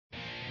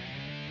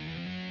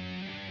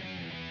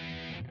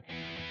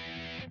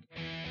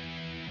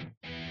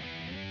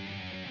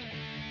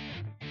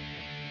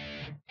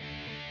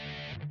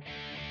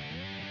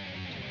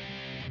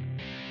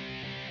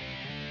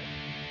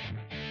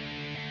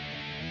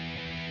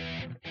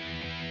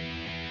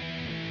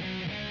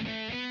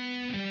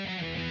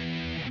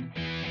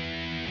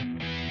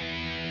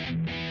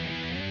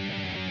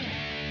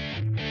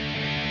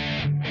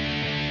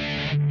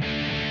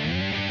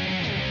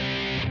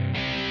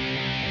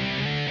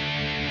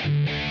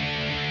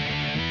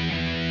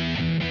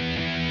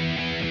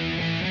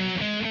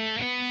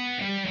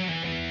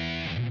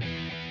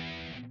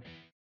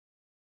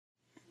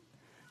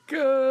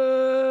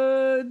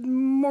Good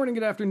morning,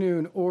 good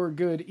afternoon, or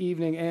good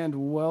evening,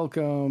 and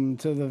welcome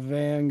to the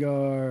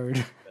Vanguard.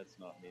 That's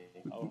not me.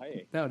 Oh,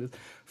 hey. Now it is.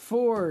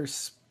 For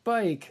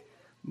Spike,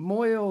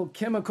 Moyle,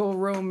 Chemical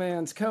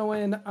Romance,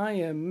 Cohen, I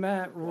am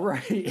Matt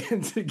Wright,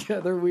 and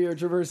together we are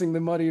traversing the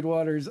muddied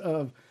waters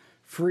of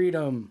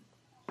freedom.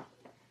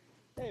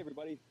 Hey,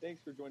 everybody.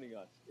 Thanks for joining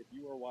us. If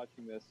you are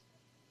watching this,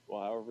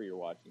 well, however you're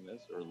watching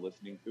this or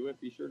listening to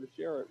it, be sure to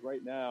share it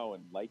right now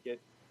and like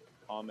it,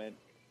 comment,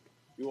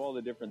 do all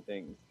the different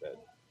things that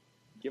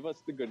give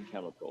us the good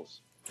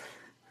chemicals.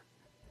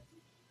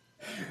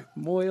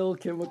 Moyle,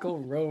 Chemical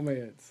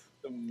Romance.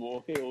 The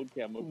Moyle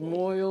Chemical.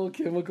 Moyle,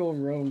 Chemical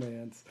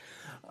Romance.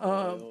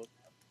 I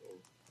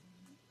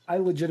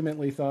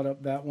legitimately thought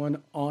up that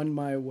one on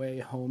my way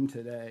home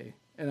today.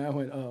 And I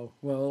went, oh,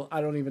 well, I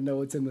don't even know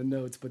what's in the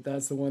notes, but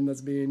that's the one that's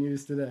being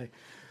used today.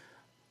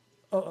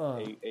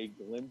 A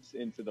glimpse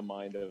into the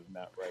mind of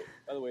Matt Wright.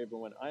 By the way,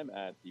 everyone, I'm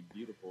at the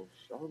beautiful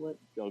Charlotte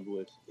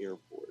Douglas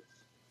Airport.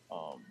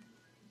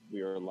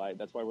 We are live.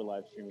 That's why we're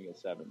live streaming at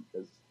 7,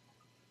 because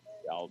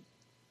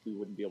we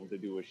wouldn't be able to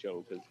do a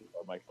show because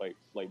my flight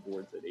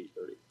board's at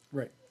 8:30.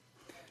 Right.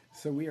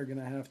 So we are going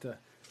to have to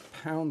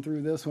pound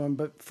through this one.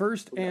 But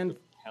first, and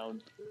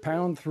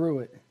pound through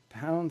it.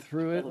 Pound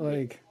through it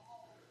like...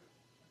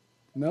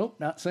 Nope,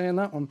 not saying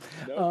that one.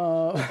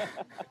 Nope.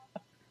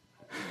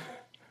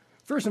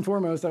 First and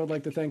foremost, I would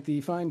like to thank the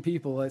fine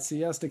people at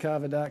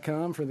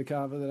siestacava.com for the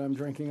kava that I'm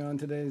drinking on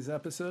today's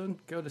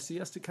episode. Go to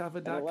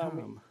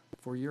siestacava.com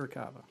for your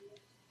kava.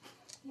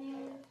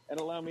 And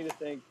allow me to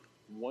thank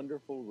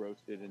wonderful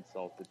roasted and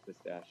salted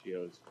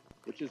pistachios,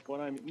 which is what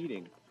I'm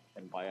eating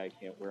and why I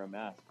can't wear a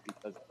mask,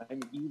 because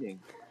I'm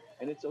eating.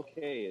 And it's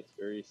okay. It's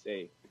very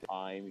safe.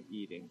 I'm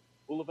eating.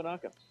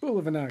 Bulavanaka.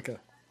 Bulavanaka.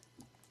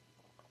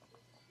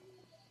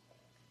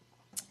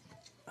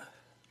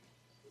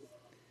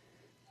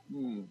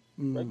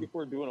 Right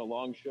before doing a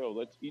long show,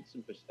 let's eat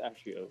some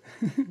pistachios.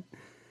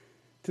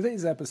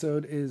 Today's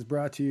episode is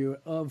brought to you,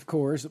 of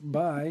course,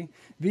 by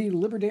the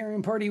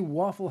Libertarian Party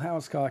Waffle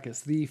House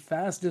Caucus, the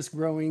fastest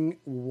growing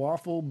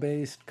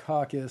waffle-based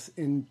caucus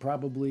in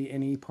probably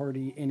any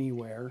party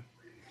anywhere.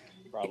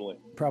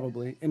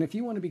 Probably. And if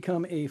you want to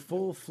become a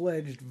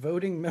full-fledged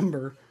voting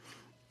member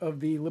of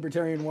the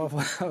Libertarian Waffle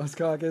House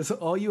Caucus,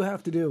 all you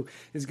have to do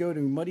is go to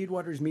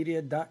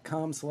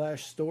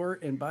muddiedwatersmedia.com/store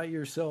and buy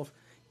yourself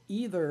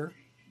either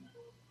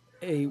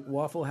a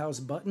Waffle House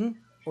button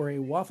or a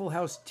Waffle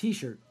House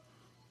t-shirt,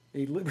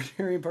 a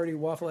Libertarian Party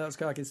Waffle House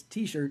Caucus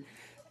t-shirt,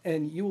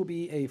 and you will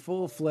be a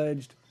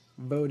full-fledged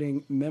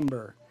voting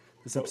member.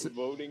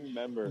 Voting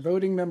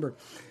member.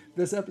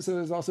 This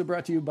episode is also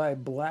brought to you by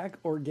Black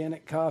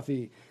Organic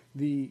Coffee,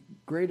 the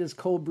greatest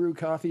cold brew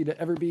coffee to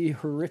ever be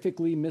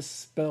horrifically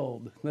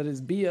misspelled. That is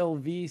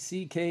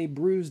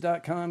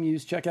blvckbrews.com.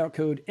 Use checkout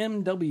code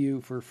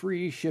MW for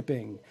free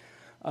shipping.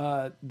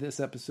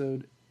 This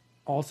episode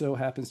also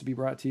happens to be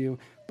brought to you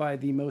by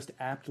the most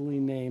aptly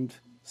named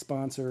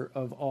sponsor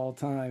of all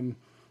time.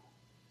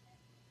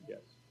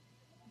 Yes.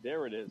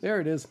 There it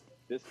is.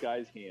 This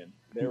guy's hand.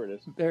 There it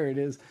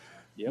is.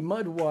 Yep.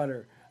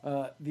 Mudwater,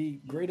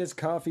 the greatest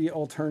coffee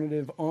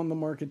alternative on the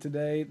market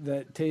today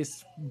that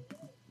tastes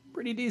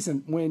pretty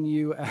decent when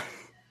you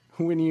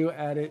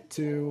add it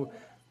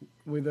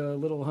with a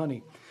little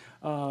honey.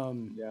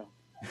 Yeah.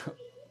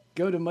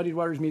 Go to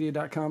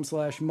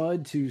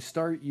muddiedwatersmedia.com/mud to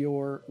start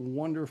your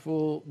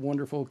wonderful,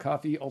 wonderful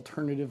coffee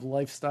alternative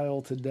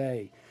lifestyle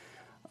today.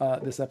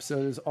 This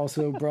episode is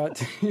also brought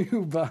to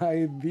you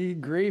by the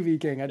Gravy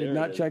King. I did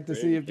not check to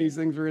see if these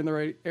things were in the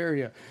right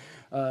area.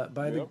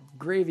 The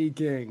Gravy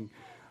King.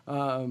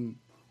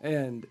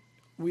 And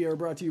we are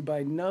brought to you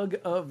by Nug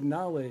of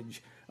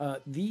Knowledge,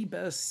 the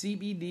best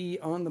CBD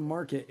on the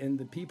market. And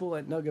the people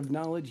at Nug of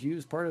Knowledge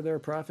use part of their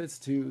profits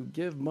to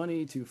give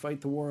money to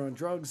fight the war on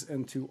drugs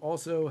and to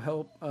also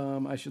help.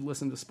 I should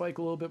listen to Spike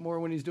a little bit more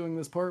when he's doing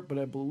this part, but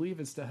I believe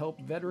it's to help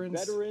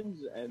veterans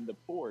and the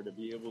poor to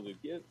be able to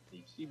get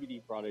the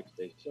CBD products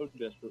they so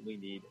desperately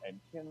need and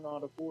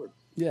cannot afford.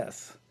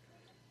 Yes.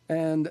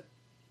 And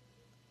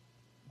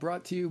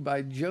brought to you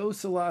by Joe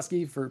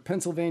Solosky for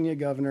Pennsylvania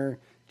governor.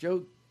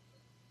 Joe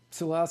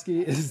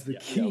Solosky is the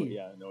key.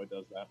 Yeah, no, it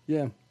does that.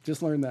 Yeah,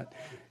 just learned that.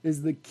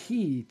 Is the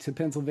key to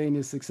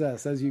Pennsylvania's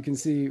success, as you can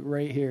see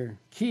right here.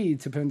 Key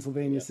to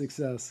Pennsylvania's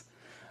success.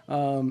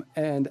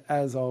 And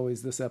as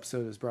always, this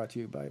episode is brought to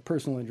you by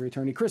personal injury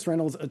attorney Chris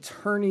Reynolds,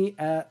 attorney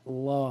at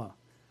law.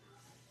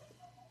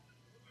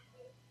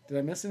 Did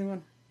I miss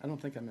anyone? I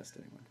don't think I missed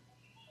anyone.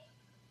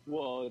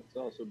 Well, it's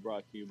also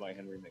brought to you by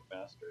Henry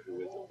McMaster, who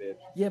is a bitch.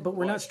 Yeah, but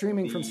we're not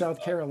streaming from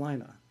South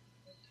Carolina.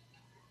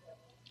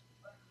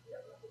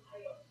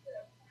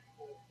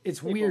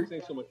 It's weird.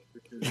 Thanks so much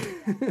for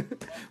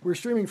We're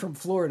streaming from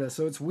Florida,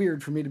 so it's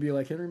weird for me to be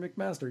like, Henry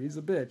McMaster, he's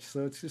a bitch.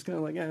 So it's just kind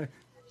of like,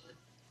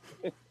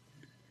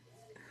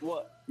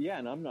 Well, yeah,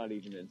 and I'm not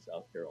even in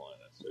South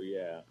Carolina, so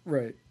yeah.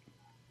 Right.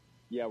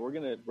 Yeah, we're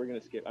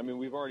gonna skip. I mean,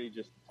 we've already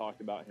just talked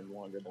about him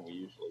longer than we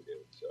usually do,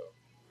 so.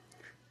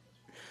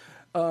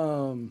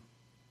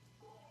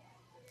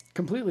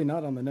 Completely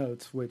not on the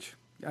notes, which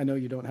I know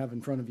you don't have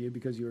in front of you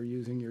because you are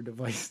using your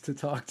device to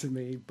talk to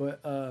me,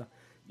 but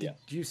Yes.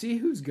 do you see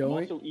who's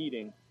going? I'm also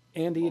eating.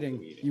 And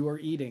eating. You are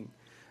eating.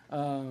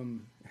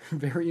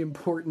 Very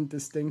important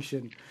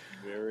distinction.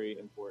 Very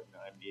important.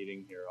 I'm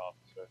eating here,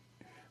 officer.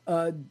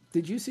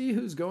 Did you see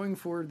who's going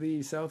for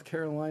the South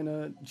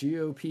Carolina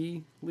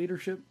GOP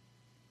leadership?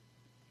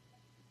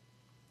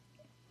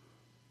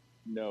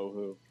 No,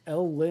 who?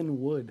 L.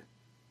 Lynn Wood.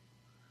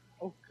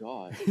 Oh,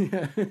 God.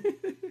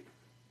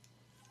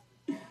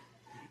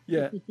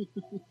 Yeah.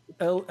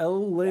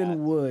 L.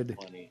 Lynn Wood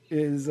funny.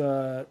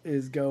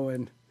 is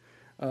going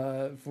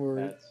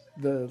for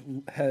the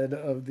head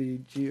of the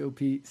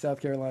GOP, South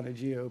Carolina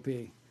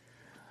GOP.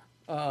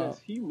 Does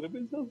he live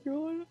in South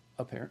Carolina?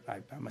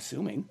 Apparently, I'm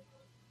assuming.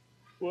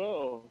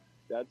 Whoa,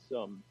 that's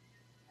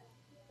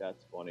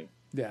funny.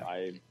 Yeah.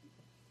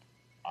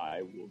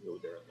 I will go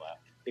there and laugh.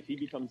 If he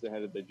becomes the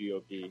head of the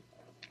GOP,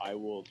 I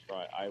will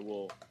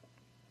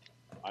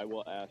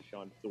ask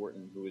Sean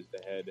Thornton, who is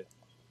the head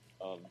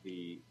of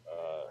the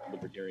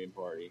Libertarian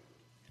Party,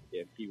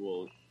 if he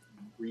will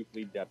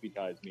briefly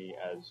deputize me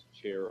as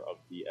chair of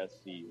the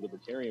SC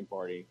Libertarian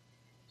Party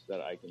so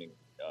that I can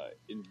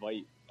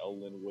invite L.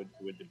 Lynn Wood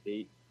to a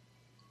debate.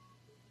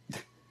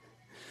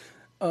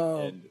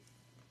 And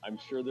I'm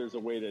sure there's a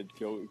way to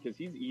go, because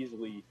he's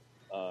easily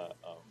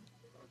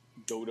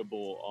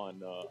goatable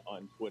on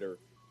Twitter,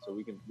 so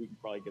we can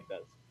probably get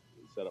that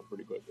set up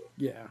pretty quickly.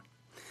 Yeah.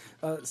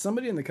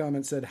 Somebody in the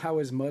comments said, how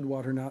is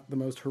Mudwater not the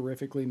most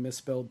horrifically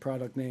misspelled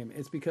product name?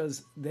 It's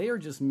because they are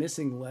just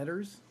missing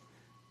letters.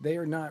 They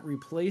are not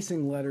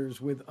replacing letters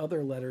with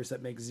other letters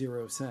that make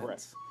zero sense.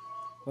 Correct.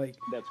 Like,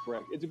 that's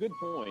correct. It's a good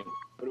point,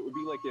 but it would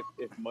be like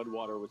if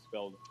Mudwater was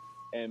spelled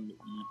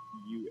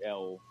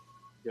MULWOLBZ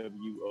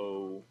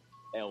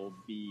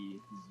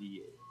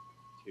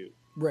too.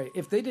 Right.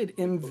 If they did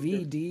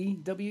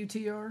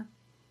MVDWTR,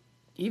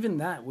 even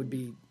that would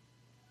be...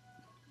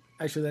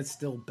 Actually, that's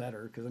still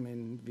better because I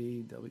mean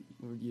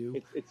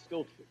VW. It's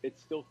still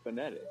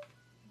phonetic.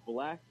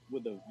 Black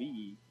with a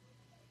V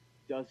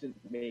doesn't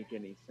make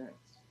any sense.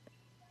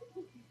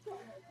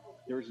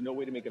 There's no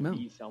way to make a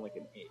V sound like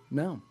an A.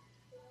 No.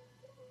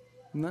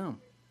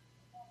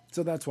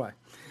 So that's why.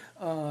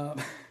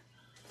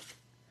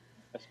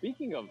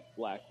 Speaking of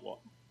black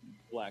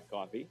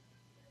coffee.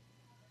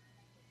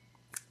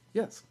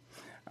 Yes,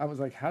 I was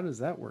like, how does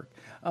that work?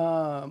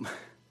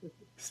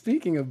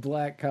 Speaking of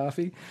black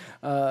coffee,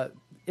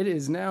 it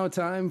is now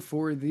time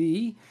for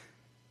the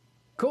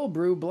Cold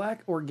Brew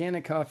Black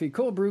Organic Coffee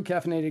Cold Brew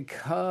Caffeinated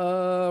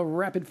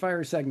Rapid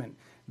Fire segment.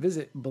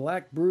 Visit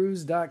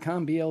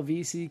blackbrews.com,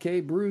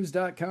 BLVCK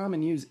brews.com,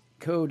 and use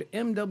code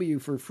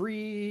MW for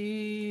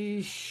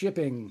free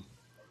shipping.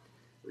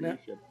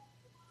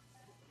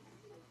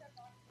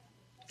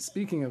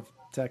 Speaking of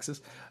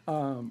Texas,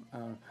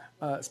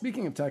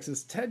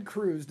 Ted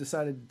Cruz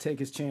decided to take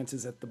his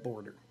chances at the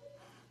border.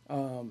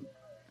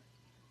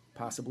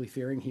 Possibly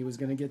fearing he was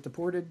going to get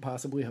deported,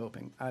 possibly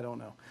hoping. I don't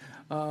know.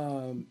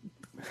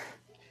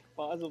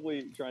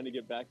 Possibly trying to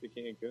get back to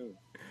Cancun.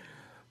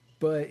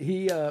 But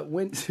he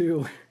went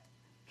to,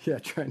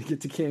 trying to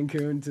get to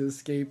Cancun to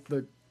escape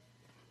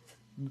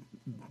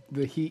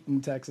the heat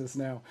in Texas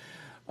now.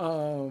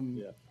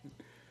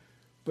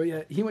 But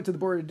yeah, he went to the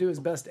border to do his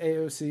best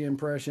AOC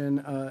impression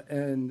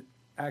and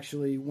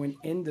actually went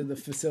into the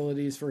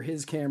facilities for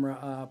his camera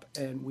op,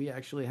 and we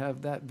actually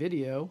have that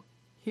video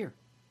here.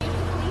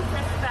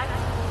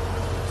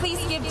 Please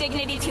give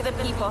dignity to the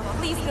people.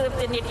 Please give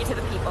dignity to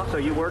the people. So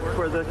you work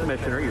for the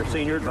commissioner, your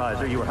senior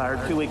advisor. You were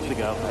hired 2 weeks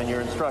ago, and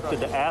you're instructed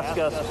to ask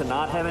us to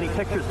not have any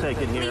pictures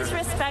taken here. Please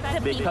respect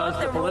the people. Because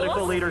the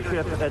political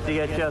leadership at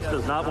DHS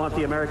does not want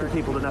the American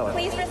people to know it.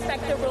 Please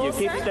respect the rules,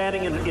 You keep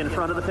standing in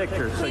front of the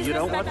pictures, so you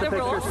don't want the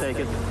pictures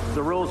taken.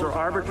 The rules are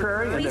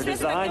arbitrary, and they're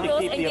designed to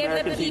keep the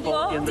American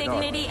people in the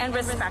dark. Dignity and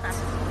respect.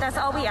 That's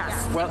all we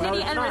ask. Well, no,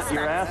 it's not.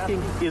 You're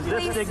asking, is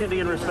this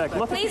dignity and respect?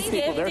 Look at these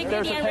people.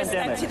 There's a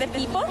pandemic. To the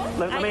people.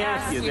 Let me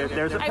ask you.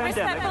 There's a pandemic.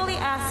 I respectfully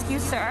ask you,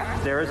 sir.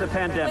 There is a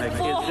pandemic. Is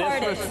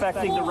this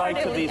respecting the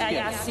rights of these kids? I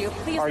ask you.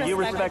 Please Are you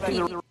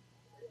respecting the...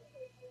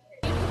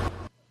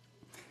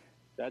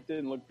 That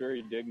didn't look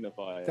very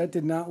dignified. That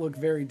did not look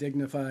very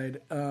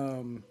dignified.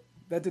 And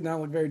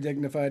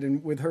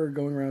with her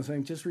going around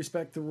saying, just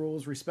respect the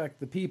rules, respect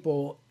the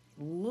people,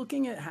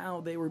 looking at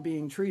how they were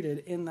being treated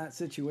in that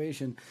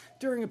situation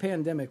during a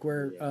pandemic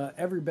where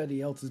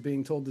everybody else is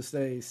being told to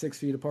stay 6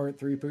 feet apart,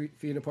 3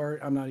 feet apart.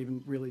 I'm not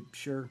even really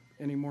sure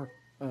anymore.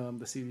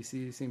 The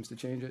CDC seems to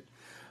change it.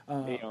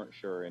 They aren't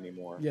sure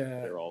anymore.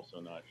 Yeah. They're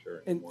also not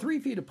sure anymore. And 3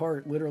 feet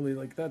apart, literally,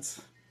 like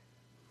that's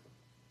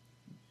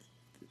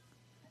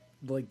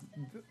like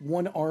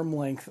 1 arm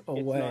length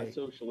away. It's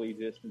not socially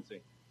distancing.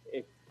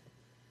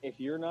 If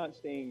you're not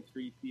staying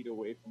 3 feet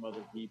away from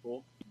other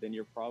people, then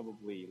you're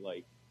probably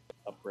like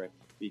a prick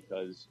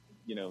because,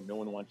 no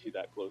one wants you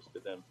that close to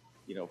them,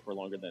 for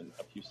longer than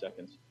a few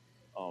seconds.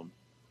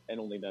 And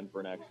only then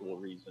for an actual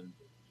reason.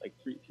 Like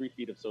 3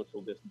 feet of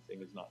social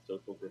distancing is not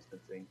social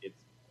distancing.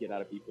 It's get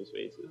out of people's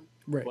faces.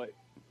 Right. But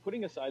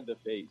putting aside the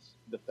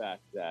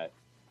fact that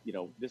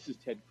this is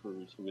Ted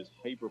Cruz, who is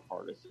hyper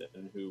partisan,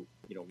 and who,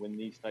 when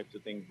these types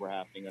of things were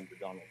happening under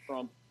Donald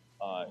Trump,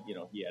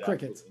 he had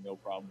Crickets. absolutely no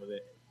problem with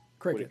it.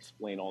 Crickets. Would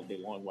explain all day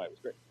long why it was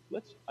great.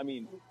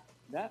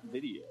 That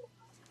video,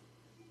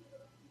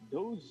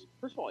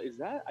 first of all, is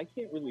that, I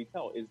can't really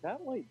tell. Is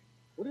that like,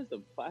 what is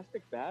the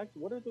plastic bags?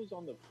 What are those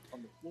on the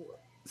floor?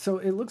 So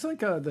it looks like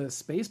the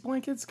space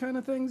blankets kind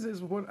of things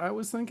is what I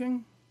was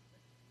thinking.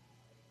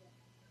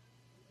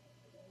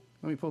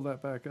 Let me pull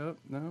that back up.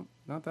 No,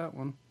 not that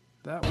one.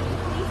 That one.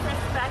 Please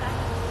respect.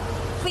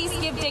 Please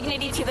give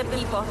dignity to the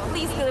people.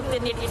 Please give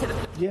dignity to the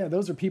people. Yeah,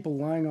 those are people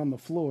lying on the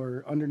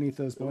floor underneath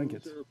those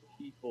blankets. Those are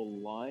people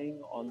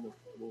lying on the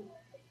floor.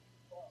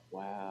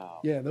 Wow.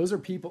 Yeah, those are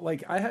people,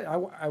 like,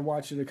 I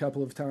watched it a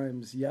couple of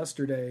times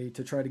yesterday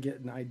to try to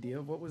get an idea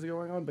of what was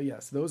going on. But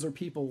yes, those are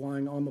people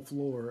lying on the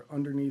floor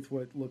underneath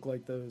what look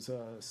like those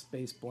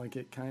space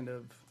blanket kind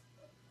of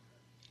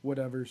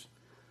whatevers.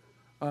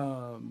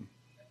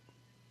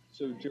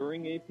 So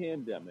during a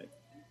pandemic,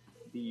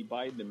 the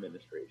Biden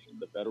administration,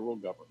 the federal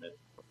government,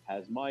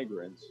 has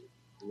migrants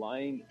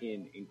lying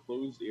in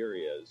enclosed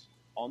areas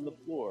on the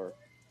floor.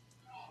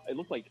 It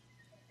looked like,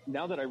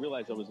 now that I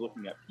realized I was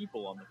looking at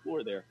people on the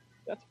floor there,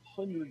 that's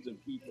hundreds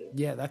of people.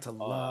 Yeah, that's a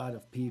lot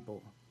of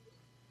people.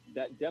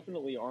 That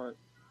definitely aren't,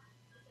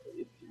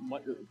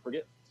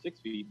 forget 6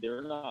 feet,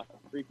 they're not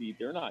 3 feet,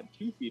 they're not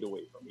 2 feet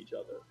away from each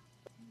other.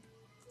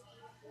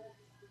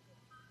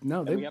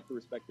 No, we have to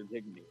respect their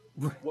dignity.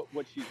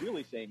 What she's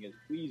really saying is,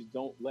 please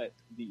don't let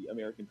the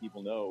American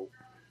people know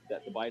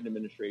that the Biden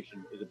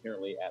administration is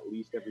apparently at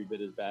least every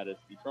bit as bad as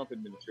the Trump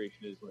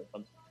administration is when it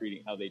comes to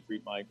how they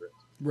treat migrants.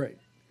 Right.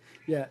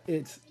 Yeah,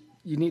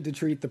 you need to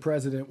treat the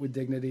president with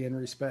dignity and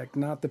respect,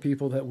 not the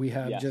people that we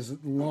have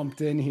just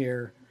lumped in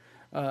here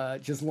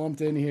as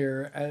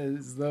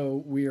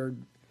though we are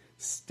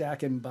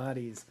stacking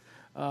bodies.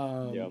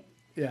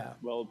 Yeah.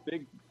 Well,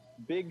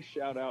 big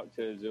shout out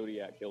to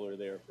Zodiac Killer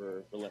there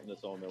for letting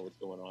us all know what's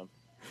going on.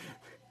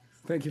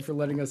 Thank you for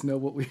letting us know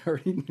what we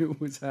already knew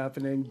was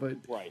happening, but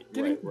right.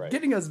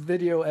 Getting us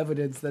video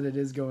evidence that it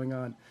is going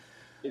on.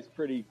 It's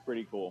pretty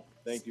cool.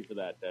 Thank you for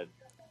that, Ted.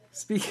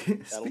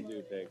 That'll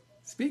do, Pig.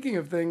 Speaking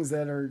of things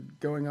that are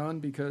going on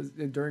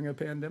during a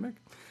pandemic,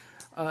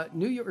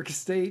 New York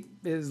State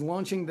is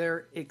launching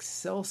their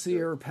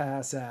Excelsior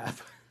Pass app,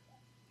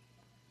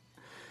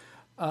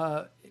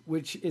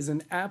 which is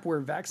an app where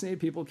vaccinated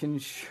people can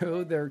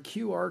show their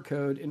QR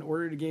code in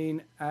order to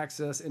gain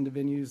access into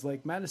venues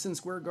like Madison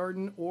Square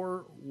Garden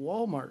or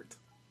Walmart.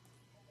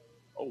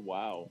 Oh,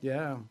 wow.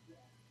 Yeah.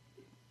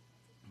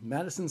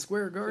 Madison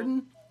Square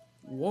Garden,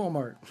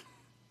 Walmart.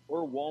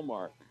 Or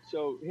Walmart.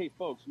 So, hey,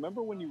 folks,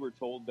 remember when you were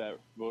told that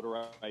voter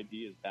ID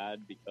is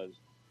bad because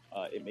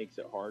it makes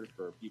it hard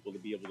for people to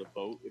be able to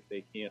vote if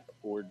they can't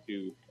afford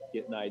to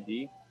get an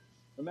ID?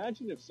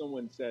 Imagine if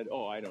someone said,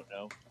 oh, I don't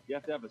know, you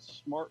have to have a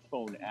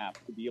smartphone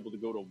app to be able to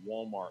go to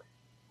Walmart.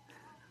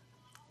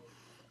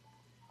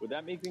 Would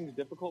that make things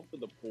difficult for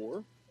the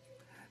poor?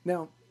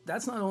 Now,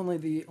 that's not only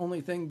the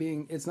only thing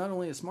being, it's not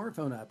only a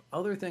smartphone app.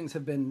 Other things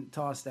have been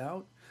tossed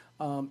out,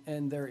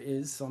 and there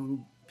is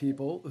some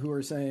people who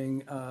are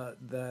saying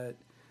that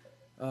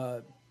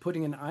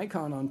putting an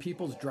icon on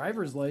people's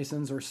driver's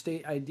license or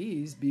state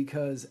IDs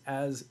because,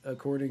 as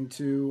according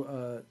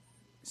to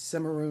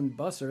Semarun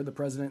Busser, the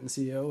president and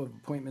CEO of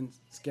Appointment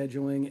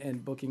Scheduling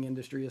and Booking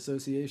Industry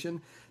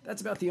Association, that's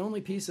about the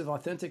only piece of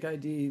authentic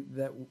ID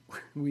that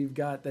we've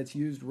got that's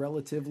used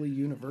relatively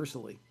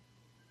universally.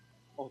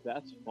 Oh,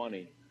 that's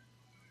funny.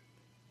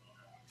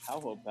 How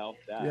about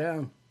that?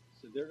 Yeah.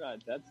 So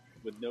that's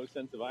with no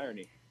sense of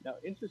irony. Now,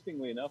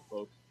 interestingly enough,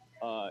 folks,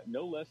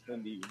 no less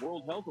than the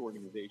World Health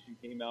Organization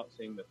came out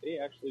saying that they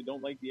actually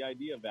don't like the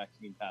idea of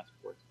vaccine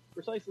passports,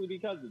 precisely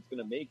because it's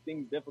going to make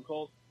things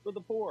difficult for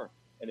the poor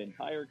and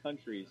entire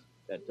countries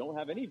that don't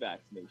have any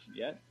vaccination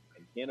yet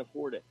and can't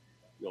afford it.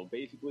 You'll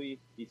basically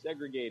be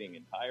segregating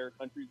entire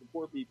countries of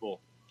poor people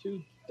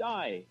to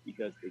die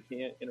because they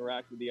can't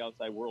interact with the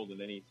outside world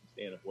in any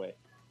substantive way.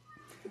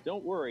 But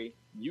don't worry,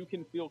 you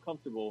can feel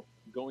comfortable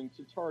going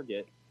to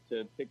Target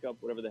to pick up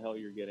whatever the hell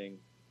you're getting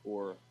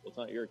for, well, it's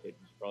not your kid,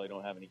 you probably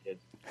don't have any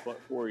kids, but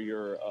for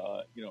your,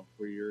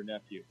 for your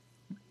nephew.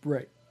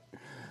 Right.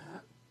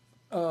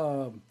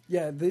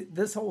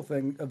 This whole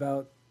thing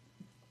about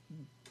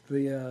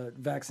the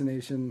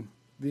vaccination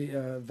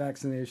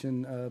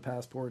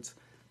passports,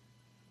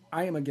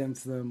 I am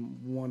against them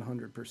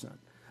 100%.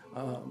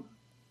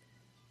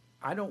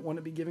 I don't want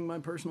to be giving my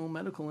personal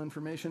medical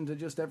information to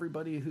just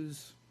everybody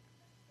who's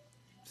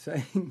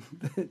saying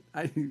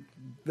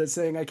that's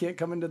saying I can't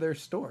come into their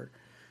store.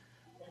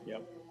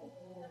 Yep.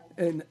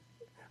 And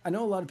I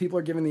know a lot of people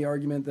are giving the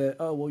argument that,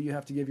 oh, well, you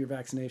have to give your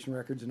vaccination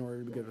records in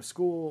order to go to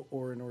school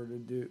or in order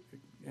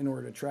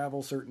to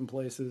travel certain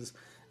places.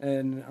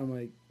 And I'm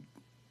like,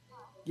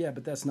 yeah,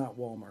 but that's not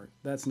Walmart.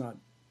 That's not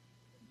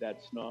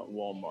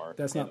Walmart.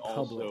 That's not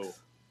Publix.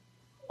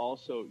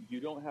 Also,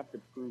 you don't have to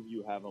prove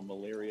you have a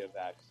malaria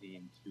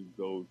vaccine to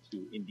go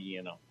to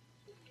Indiana.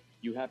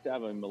 You have to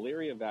have a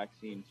malaria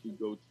vaccine to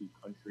go to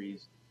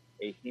countries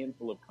a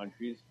handful of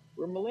countries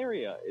where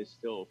malaria is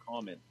still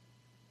common.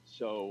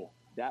 So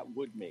that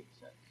would make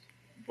sense.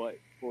 But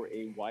for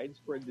a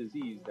widespread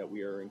disease that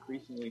we are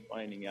increasingly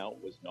finding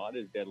out was not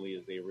as deadly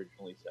as they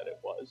originally said it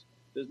was,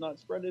 does not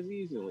spread as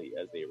easily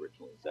as they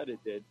originally said it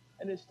did,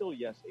 and is still,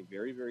 yes, a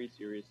very, very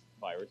serious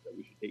virus that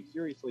we should take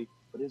seriously,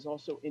 but is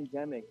also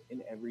endemic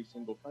in every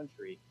single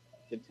country,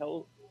 to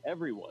tell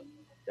everyone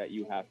that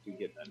you have to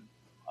get an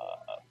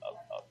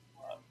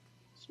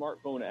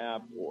smartphone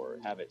app or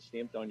have it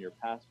stamped on your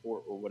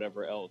passport or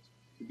whatever else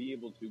to be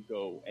able to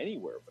go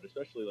anywhere, but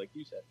especially like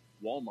you said,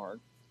 Walmart,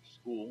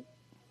 school,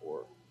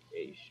 or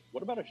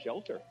what about a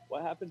shelter?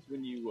 What happens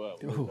when when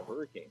there's a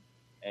hurricane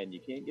and you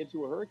can't get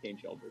to a hurricane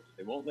shelter?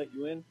 They won't let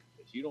you in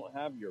because you don't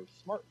have your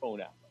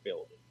smartphone app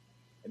available.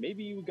 And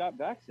maybe you got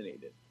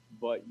vaccinated,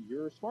 but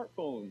your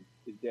smartphone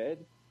is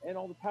dead and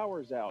all the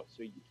power's out,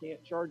 so you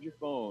can't charge your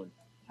phone.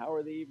 How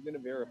are they even going to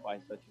verify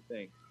such a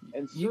thing?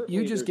 And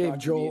you just gave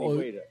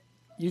Joel.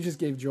 You just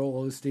gave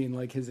Joel Osteen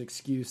like his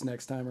excuse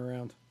next time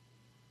around.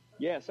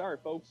 Yeah, sorry,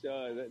 folks.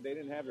 They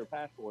didn't have their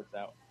passports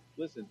out.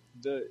 Listen,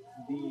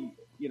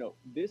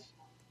 this,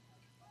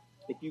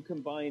 if you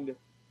combined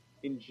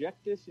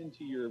inject this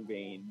into your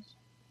veins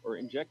or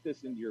inject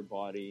this into your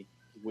body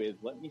with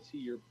let me see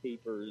your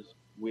papers,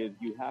 with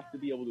you have to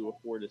be able to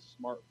afford a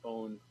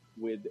smartphone,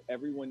 with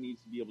everyone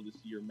needs to be able to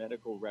see your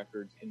medical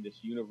records in this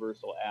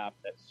universal app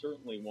that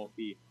certainly won't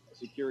be a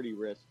security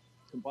risk.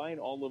 Combine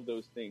all of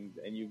those things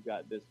and you've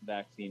got this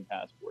vaccine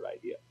passport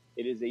idea.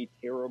 It is a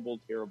terrible,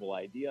 terrible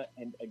idea.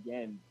 And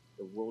again,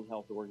 the World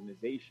Health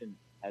Organization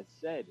has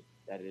said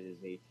that it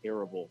is a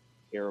terrible,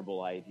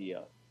 terrible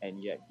idea.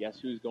 And yet, guess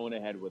who's going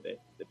ahead with it?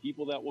 The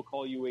people that will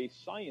call you a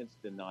science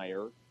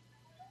denier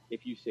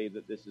if you say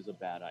that this is a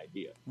bad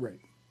idea. Right.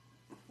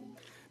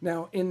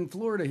 Now, in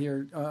Florida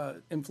here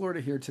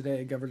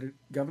today, Governor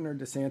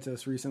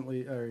DeSantis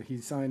recently,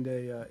 he signed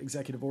a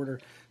executive order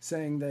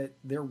saying that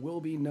there will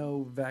be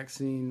no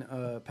vaccine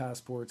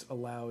passports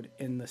allowed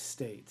in the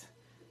state,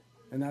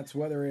 and that's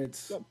whether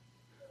it's.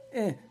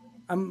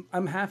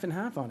 I'm half and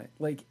half on it.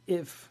 Like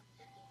if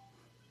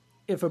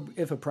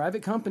a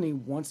private company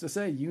wants to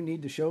say you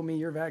need to show me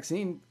your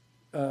vaccine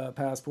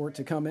passport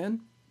to come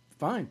in,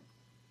 fine,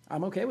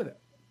 I'm okay with it.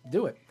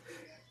 Do it,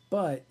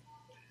 but.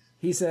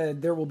 He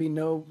said there will be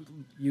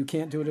you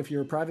can't do it if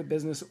you're a private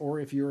business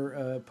or if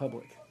you're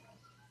public.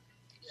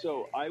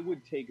 So I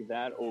would take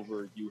that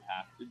over you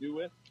have to do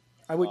it.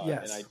 I would,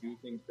 yes. And I do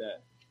think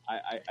that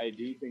I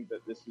do think that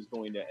this is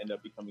going to end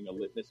up becoming a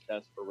litmus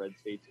test for red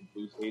states and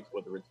blue states,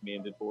 whether it's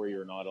mandatory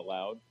or not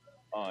allowed,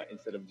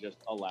 instead of just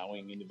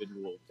allowing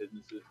individual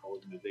businesses and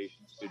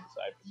organizations to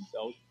decide for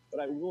themselves. But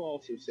I will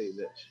also say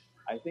this.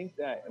 I think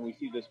that, and we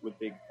see this with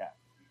big tech,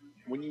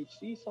 when you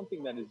see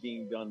something that is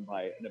being done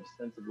by an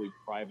ostensibly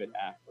private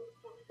actor,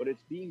 but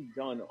it's being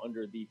done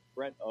under the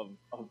threat of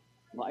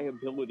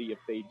liability if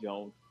they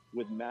don't,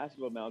 with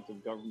massive amounts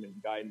of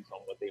government guidance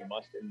on what they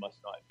must and must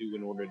not do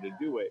in order to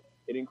do it,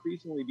 it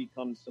increasingly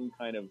becomes some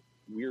kind of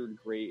weird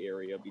gray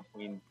area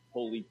between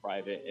wholly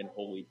private and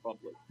wholly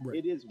public. Right.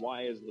 It is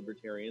why, as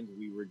libertarians,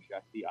 we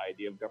reject the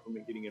idea of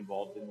government getting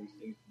involved in these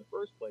things in the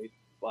first place.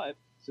 But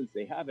since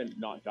they haven't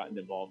not gotten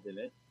involved in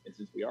it, and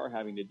since we are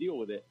having to deal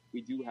with it,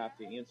 we do have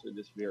to answer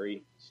this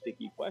very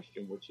sticky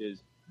question, which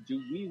is,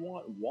 do we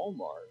want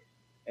Walmart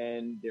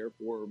and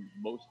therefore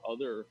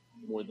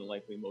more than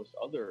likely most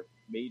other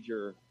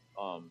major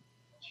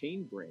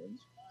chain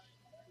brands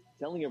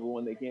telling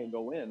everyone they can't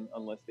go in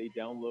unless they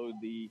download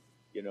the,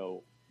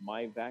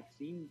 My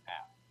Vaccine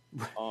app?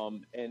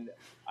 And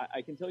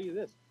I can tell you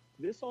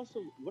this also,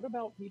 what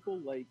about people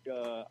like,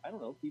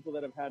 people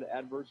that have had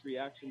adverse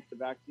reactions to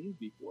vaccines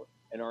before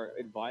and are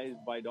advised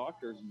by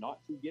doctors not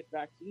to get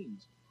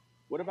vaccines?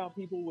 What about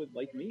people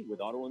like me with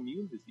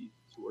autoimmune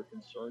diseases who are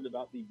concerned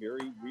about the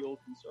very real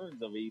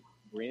concerns of a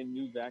brand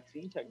new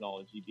vaccine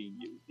technology being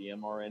used, the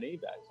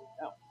mRNA vaccine?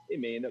 Now, it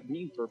may end up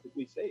being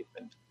perfectly safe.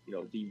 And,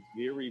 the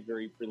very,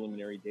 very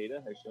preliminary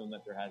data has shown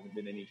that there hasn't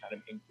been any kind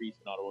of increase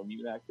in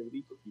autoimmune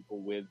activity for people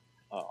with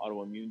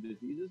autoimmune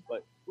diseases,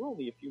 but we're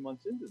only a few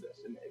months into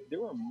this, and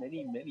there are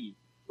many, many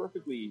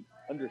perfectly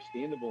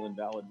understandable and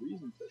valid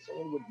reasons that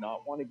someone would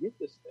not want to get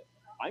this thing.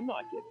 I'm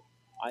not getting it.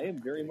 I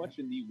am very much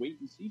in the wait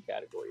and see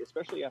category,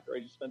 especially after I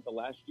just spent the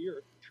last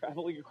year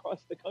traveling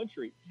across the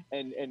country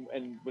and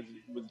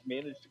was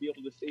managed to be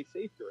able to stay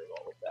safe during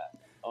all of that.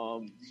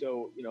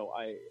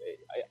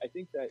 I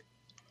think that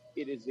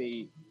it is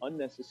a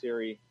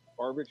unnecessary,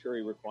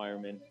 arbitrary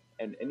requirement,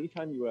 and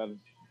anytime you have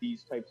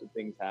these types of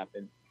things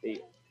happen, they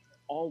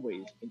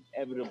always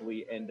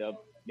inevitably end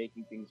up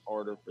making things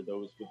harder for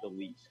those with the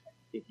least.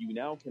 If you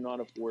now cannot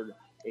afford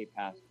a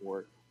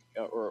passport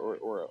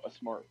or a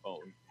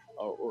smartphone,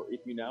 or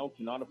if you now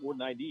cannot afford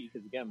an ID,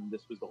 because again,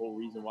 this was the whole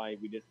reason why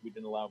we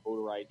didn't allow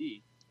voter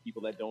ID,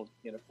 people that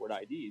can't afford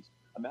IDs.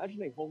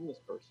 Imagine a homeless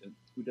person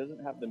who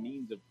doesn't have the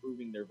means of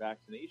proving their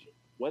vaccination,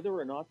 whether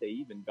or not they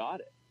even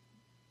got it,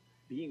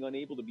 being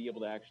unable to be able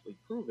to actually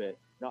prove it,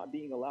 not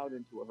being allowed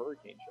into a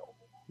hurricane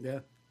shelter. Yeah.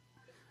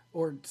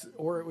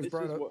 Or it was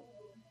brought up.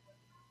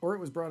 or it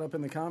was brought up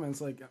in the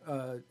comments, like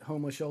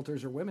homeless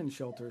shelters or women's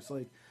shelters.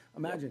 Like,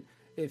 imagine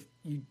if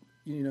you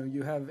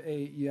have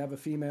a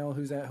female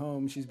who's at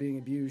home, she's being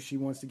abused, she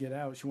wants to get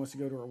out, she wants to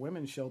go to a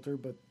women's shelter,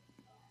 but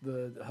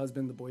the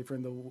husband, the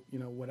boyfriend,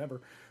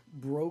 whatever,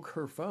 broke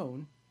her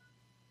phone,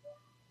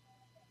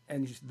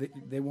 and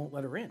they won't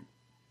let her in,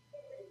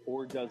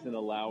 or doesn't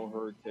allow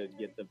her to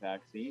get the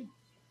vaccine.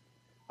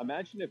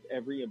 Imagine if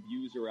every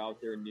abuser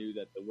out there knew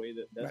that the way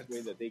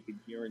that they could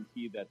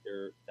guarantee that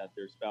their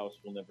spouse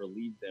will never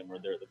leave them, or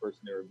the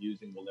person they're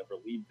abusing will never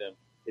leave them,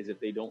 is if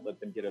they don't let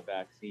them get a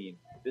vaccine.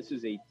 This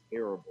is a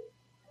terrible,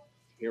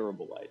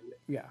 terrible idea.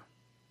 Yeah.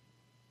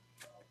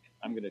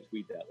 I'm going to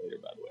tweet that later,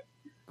 by the way.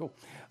 Cool.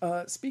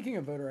 Speaking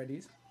of voter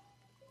IDs,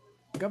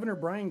 Governor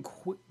Brian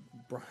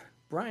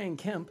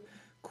Kemp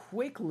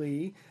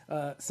quickly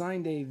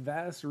signed a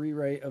vast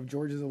rewrite of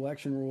Georgia's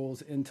election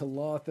rules into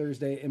law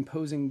Thursday,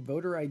 imposing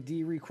voter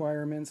ID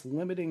requirements,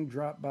 limiting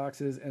drop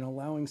boxes, and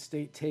allowing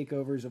state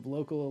takeovers of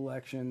local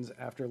elections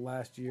after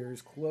last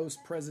year's close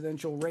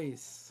presidential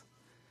race.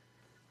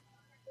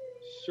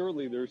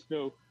 Surely there's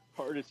no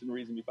partisan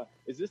reason behind.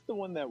 Is this the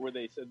one where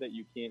they said that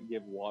you can't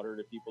give water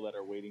to people that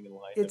are waiting in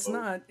line? It's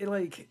not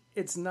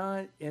it's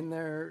not in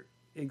there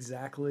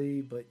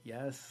exactly, but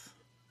yes.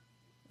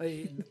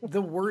 Like,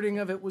 the wording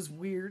of it was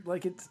weird.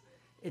 Like it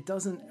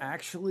doesn't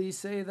actually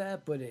say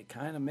that, but it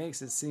kind of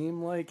makes it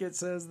seem like it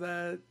says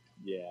that.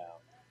 Yeah.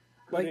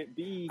 Could it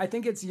be? I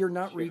think it's you're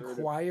not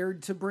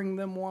required to bring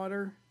them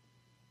water,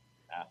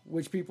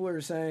 which people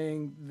are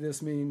saying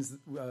this means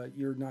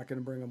you're not going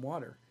to bring them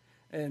water,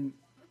 and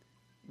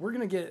we're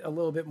going to get a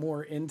little bit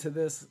more into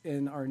this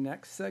in our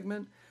next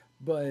segment.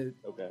 But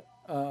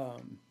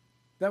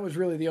that was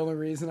really the only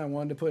reason I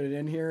wanted to put it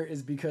in here,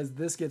 is because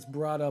this gets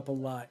brought up a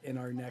lot in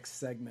our next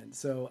segment.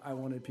 So I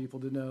wanted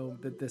people to know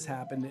that this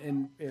happened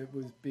and it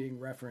was being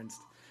referenced.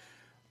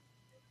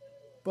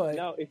 But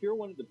now, if you're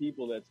one of the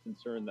people that's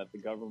concerned that the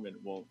government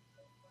won't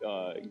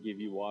give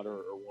you water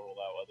or won't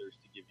allow others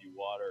to give you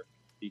water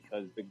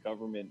because the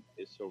government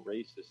is so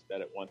racist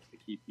that it wants to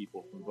keep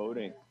people from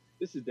voting,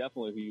 this is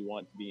definitely who you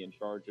want to be in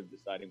charge of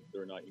deciding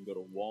whether or not you can go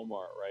to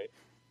Walmart, right?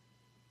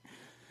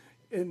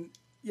 And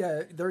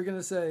yeah, they're going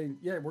to say,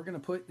 yeah, we're going to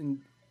put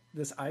in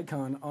this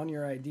icon on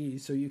your ID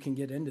so you can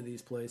get into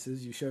these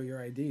places. You show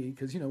your ID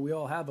because, we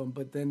all have them,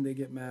 but then they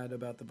get mad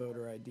about the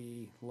voter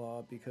ID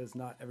law because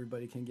not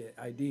everybody can get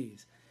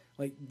IDs.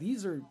 Like,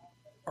 these are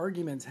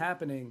arguments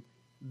happening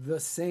the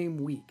same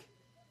week.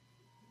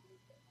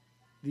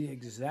 The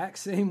exact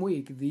same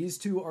week, these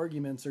two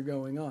arguments are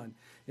going on.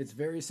 It's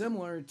very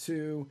similar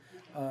to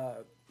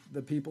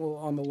the people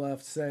on the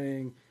left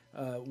saying,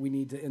 we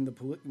need to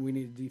we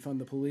need to defund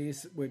the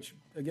police, which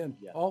again,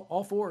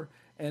 all for,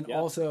 and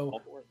also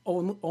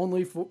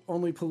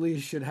only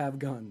police should have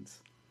guns.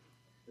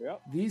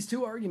 Yep. These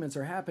two arguments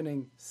are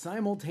happening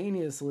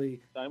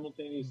simultaneously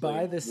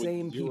by the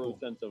same people. Zero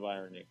sense of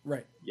irony.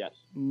 Right. Yes.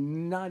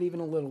 Not even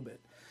a little bit.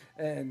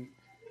 And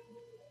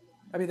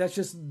I mean, that's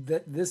just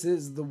that. This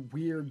is the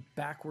weird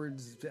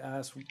backwards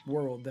ass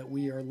world that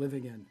we are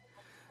living in.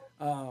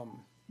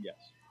 Yes.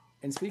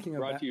 And speaking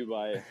of brought to you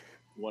by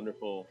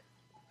wonderful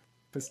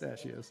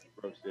pistachios,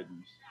 roasted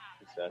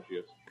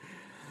pistachios,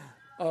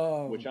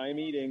 which I'm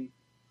eating.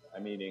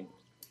 I'm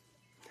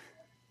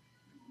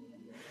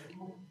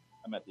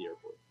at the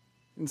airport.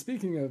 And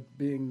speaking of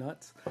being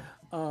nuts,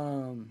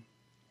 Biden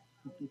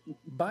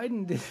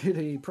did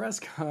a press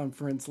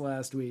conference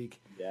last week.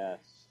 Yes.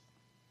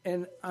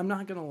 And I'm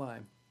not going to lie,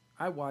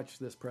 I watched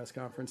this press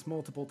conference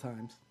multiple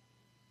times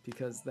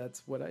because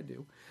that's what I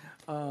do.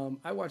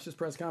 I watched this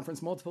press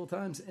conference multiple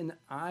times, and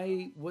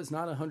I was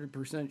not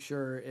 100%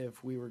 sure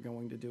if we were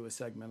going to do a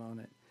segment on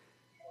it.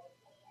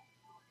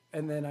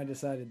 And then I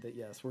decided that,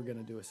 yes, we're going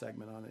to do a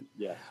segment on it.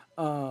 Yeah.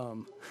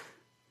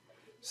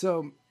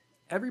 So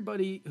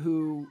everybody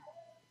who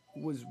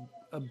was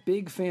a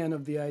big fan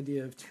of the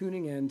idea of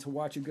tuning in to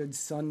watch a good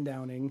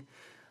sundowning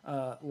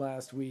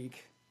last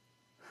week,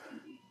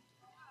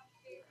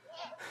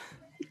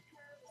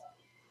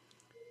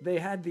 they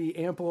had the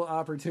ample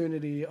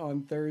opportunity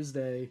on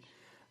Thursday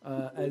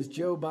as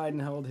Joe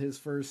Biden held his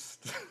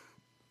first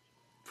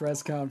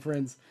press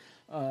conference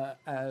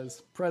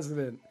as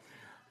president.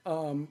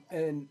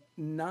 And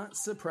not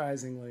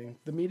surprisingly,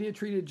 the media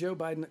treated Joe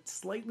Biden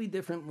slightly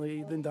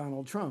differently than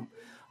Donald Trump.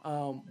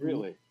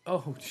 Really?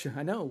 Oh,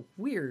 I know.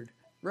 Weird,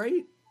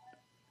 right?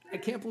 I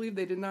can't believe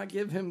they did not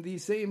give him the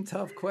same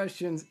tough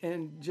questions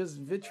and just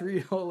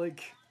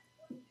vitriolic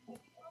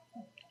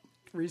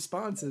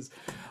responses.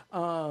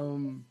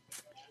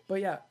 But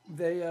yeah,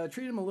 they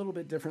treat him a little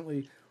bit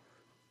differently.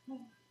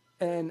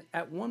 And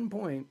at one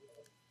point,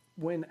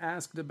 when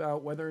asked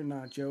about whether or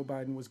not Joe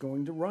Biden was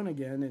going to run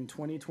again in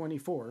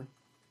 2024,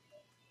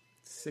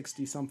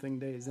 60-something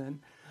days in,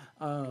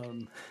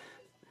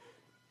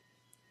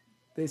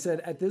 they said,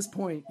 at this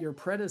point, your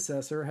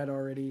predecessor had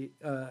already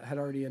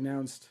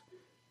announced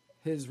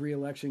his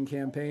re-election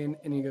campaign.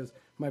 And he goes,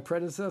 my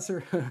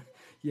predecessor?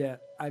 Yeah,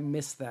 I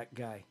missed that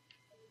guy.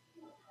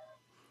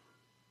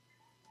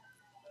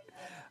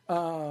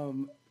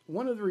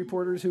 One of the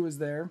reporters who was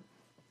there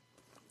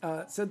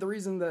said the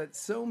reason that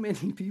so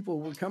many people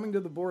were coming to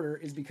the border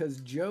is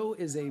because Joe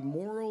is a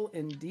moral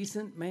and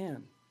decent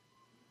man.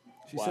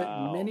 She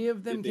said many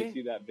of them Did they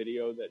see that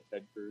video that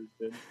Ted Cruz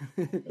did?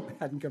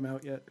 Hadn't come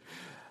out yet.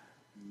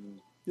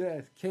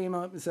 Yeah, came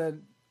up and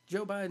said,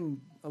 Joe Biden,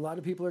 a lot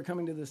of people are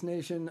coming to this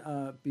nation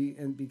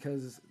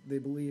because they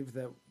believe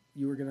that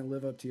you are going to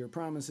live up to your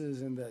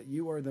promises and that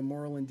you are the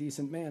moral and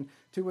decent man,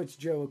 to which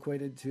Joe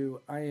equated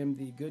to, I am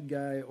the good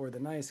guy or the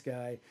nice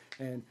guy,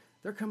 and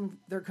they're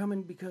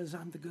coming because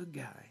I'm the good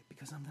guy,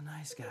 because I'm the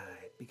nice guy,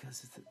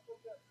 because it's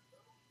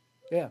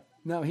yeah.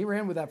 No, he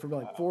ran with that for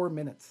like 4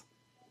 minutes.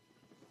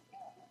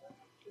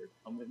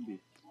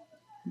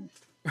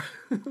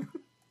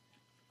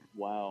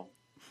 Wow.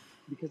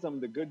 Because I'm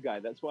the good guy.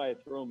 That's why I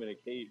throw him in a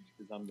cage,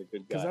 because I'm the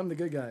good guy. Because I'm the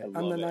good guy.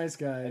 I'm the nice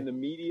guy. And the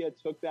media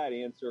took that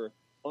answer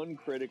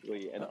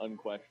uncritically and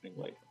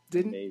unquestioningly.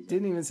 Didn't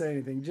even say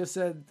anything. Just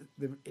said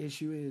the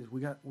issue is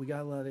we got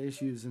a lot of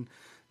issues, and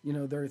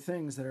there are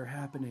things that are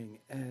happening,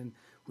 and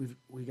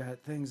we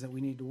got things that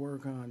we need to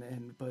work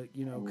on, but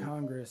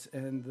Congress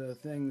and the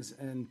things,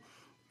 and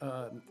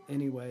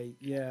anyway,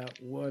 yeah,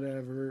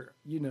 whatever,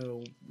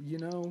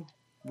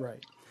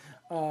 right.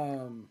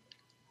 A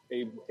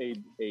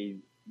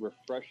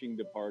refreshing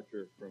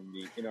departure from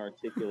the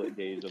inarticulate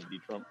days of the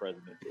Trump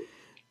presidency.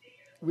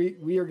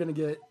 We are going to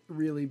get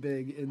really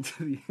big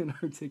into the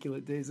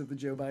inarticulate days of the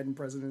Joe Biden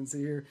presidency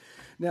here.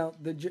 Now,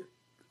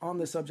 on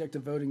the subject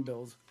of voting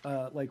bills,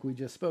 like we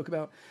just spoke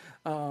about,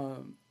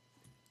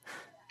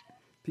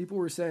 people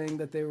were saying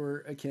that they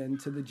were akin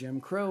to the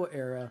Jim Crow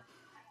era.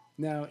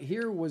 Now,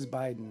 here was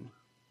Biden.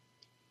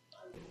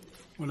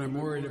 What I'm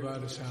worried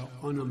about is how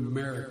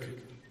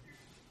un-American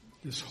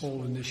this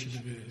whole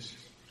initiative is.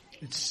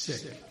 It's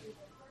sick.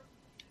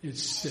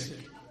 It's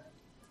sick.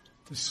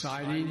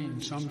 Deciding in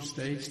some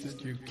states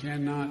that you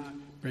cannot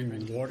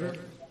bring water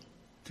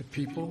to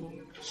people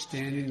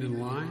standing in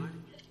line,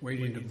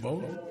 waiting to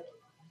vote.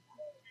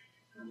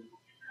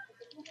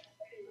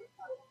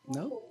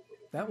 No,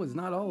 that was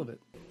not all of it.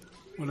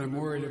 What I'm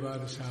worried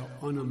about is how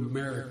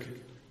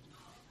un-American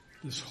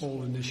this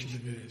whole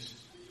initiative is.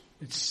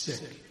 It's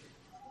sick.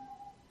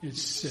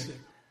 It's sick.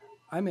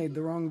 I made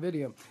the wrong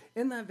video.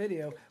 In that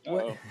video,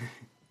 what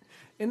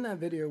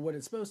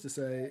it's supposed to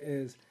say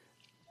is,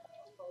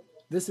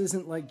 this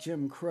isn't like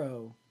Jim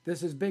Crow.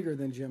 This is bigger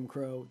than Jim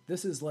Crow.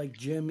 This is like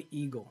Jim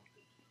Eagle.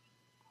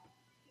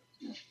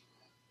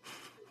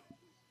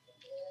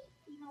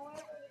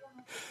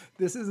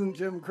 This isn't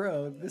Jim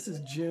Crow. This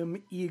is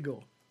Jim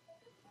Eagle.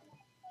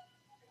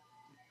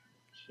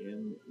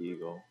 Jim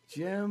Eagle.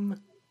 Jim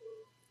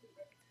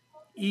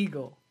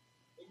Eagle.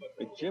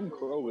 But Jim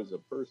Crow was a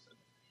person.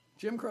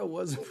 Jim Crow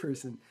was a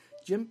person.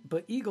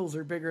 But eagles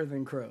are bigger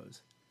than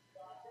crows.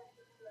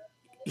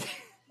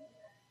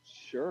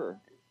 Sure.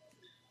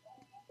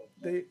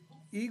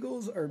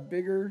 Eagles are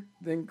bigger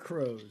than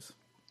crows.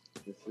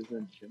 This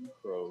isn't Jim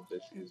Crow.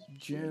 This is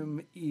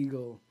Jim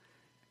Eagle.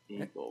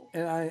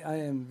 And I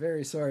am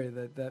very sorry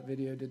that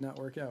video did not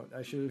work out.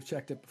 I should have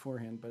checked it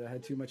beforehand, but I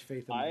had too much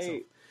faith in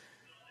myself.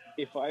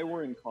 If I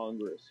were in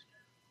Congress,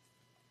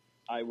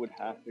 I would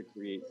have to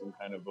create some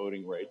kind of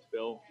voting rights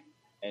bill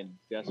and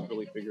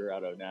desperately figure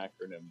out an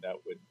acronym that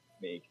would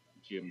make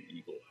Jim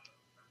Eagle.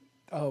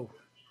 Oh.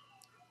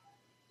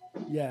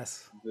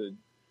 Yes. The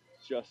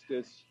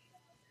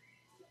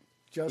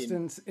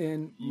Justice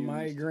in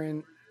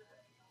Migrant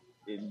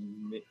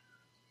in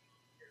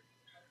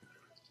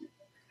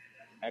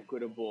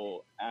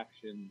equitable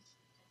actions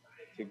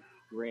to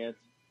grant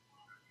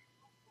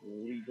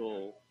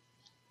legal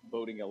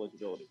voting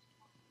eligibility.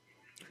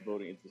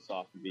 Voting into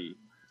soft V.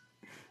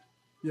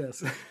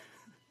 Yes.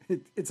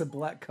 It's a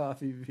black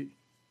coffee V.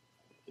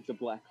 It's a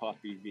black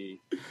coffee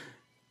V.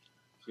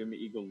 Jim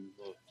Eagle.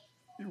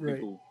 Right.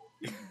 Eagle.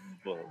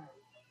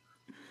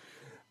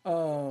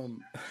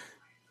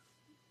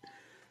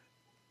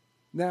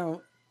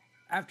 Now,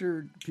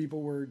 after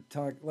people were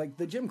talking, like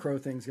the Jim Crow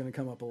thing's going to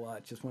come up a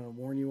lot. Just want to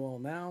warn you all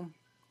now.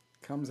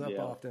 Comes up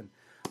often.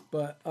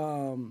 But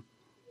not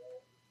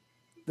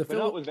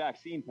with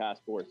vaccine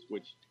passports,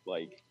 which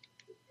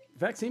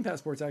vaccine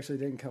passports actually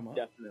didn't come up.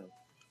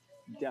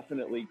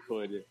 Definitely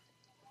could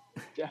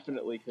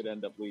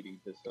end up leading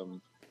to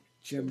some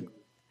Jim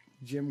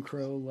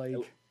Crow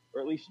or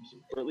at least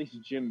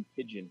Jim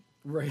Pigeon.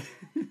 Right.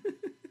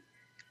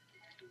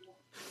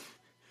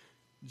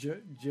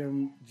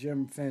 Jim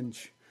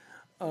Finch.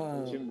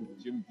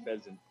 Jim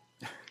Pheasant.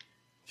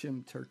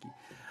 Jim Turkey.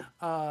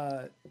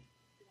 The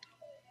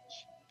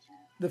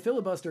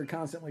filibuster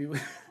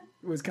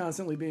was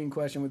constantly being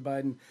questioned with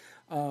Biden,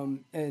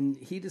 and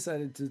he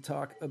decided to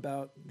talk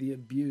about the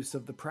abuse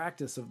of the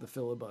practice of the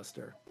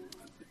filibuster.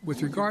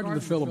 With regard to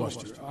the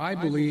filibuster, I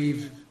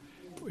believe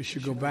we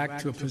should go back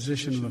to a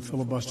position of the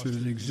filibuster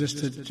that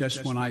existed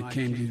just when I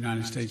came to the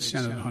United States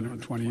Senate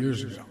 120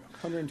 years ago.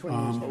 120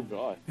 years ago. Oh,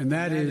 God. And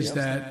that is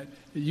that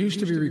it used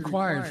to be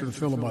required for the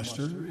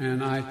filibuster,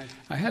 and I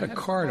had a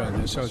card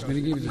on this, so I was going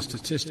to give you the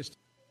statistics.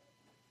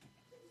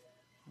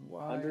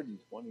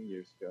 120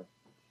 years ago.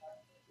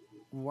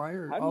 Why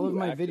are all of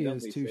my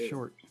videos too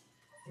short?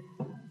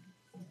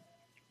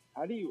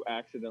 How do you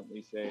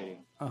accidentally say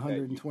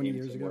 120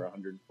 years ago?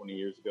 120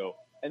 years ago,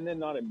 and then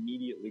not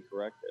immediately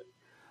correct it?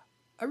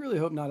 I really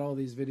hope not all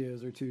these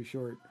videos are too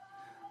short.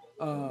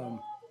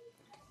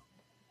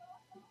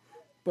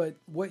 But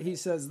what he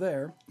says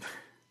there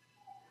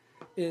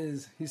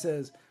is, he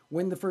says,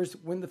 when the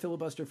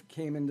filibuster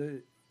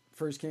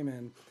first came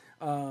in,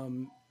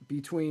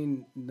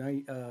 between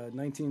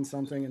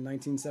 19-something and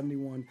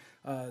 1971,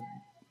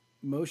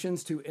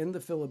 motions to end the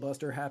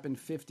filibuster happened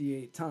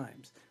 58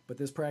 times, but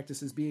this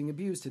practice is being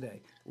abused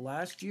today.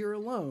 Last year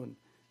alone,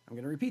 I'm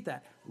going to repeat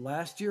that,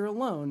 last year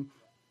alone,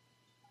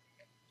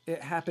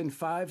 it happened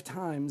 5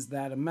 times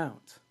that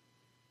amount.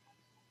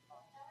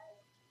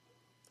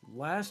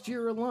 Last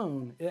year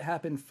alone, it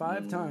happened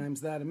 5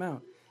 times that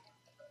amount.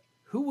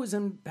 Who was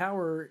in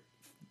power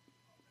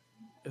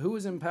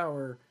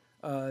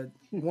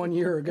 1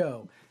 year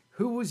ago?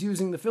 Who was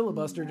using the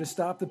filibuster to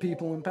stop the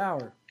people in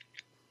power?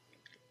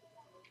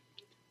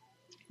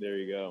 There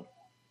you go.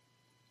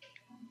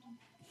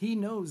 He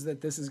knows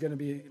that this is going to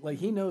be, like,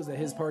 he knows that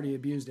his party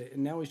abused it,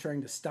 and now he's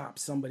trying to stop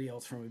somebody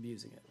else from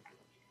abusing it.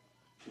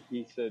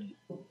 He said,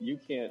 you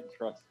can't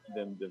trust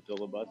them to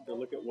filibuster.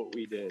 Look at what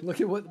we did.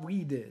 Look at what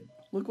we did.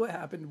 Look what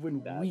happened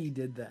when we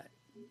did that.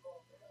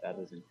 That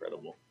is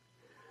incredible.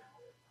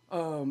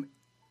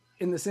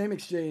 In the same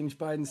exchange,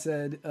 Biden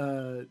said,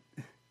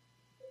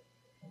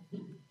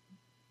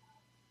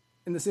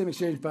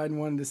 Biden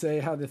wanted to say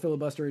how the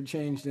filibuster had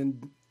changed,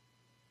 and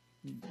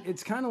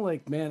it's kind of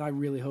like, man, I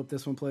really hope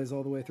this one plays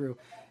all the way through.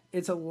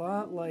 It's a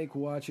lot like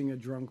watching a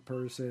drunk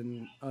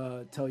person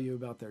tell you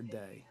about their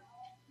day.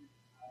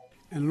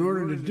 And in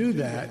order to do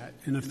that,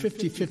 in a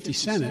 50-50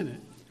 Senate,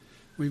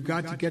 we've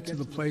got to get to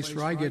the place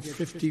where I get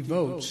 50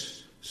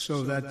 votes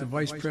so that the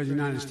Vice President of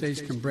the United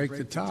States can break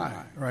the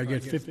tie, or I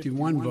get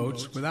 51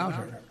 votes without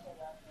her.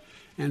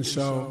 And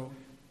so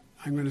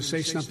I'm going to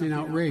say something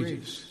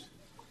outrageous.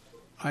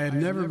 I have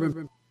never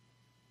been...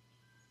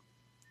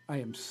 I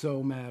am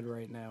so mad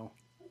right now.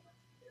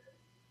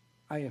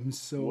 I am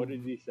so... What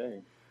did he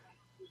say?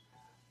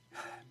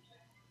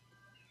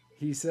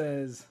 He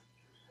says,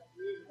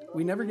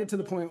 we never get to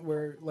the point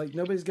where, like,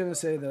 nobody's going to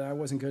say that I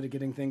wasn't good at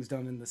getting things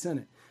done in the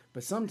Senate.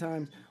 But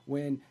sometimes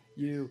when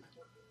you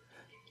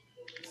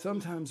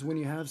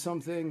have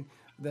something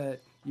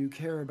that you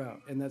care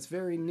about and that's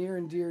very near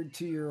and dear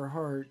to your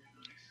heart,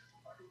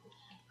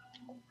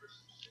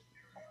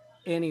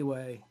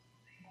 anyway,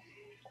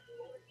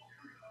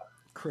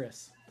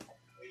 Chris.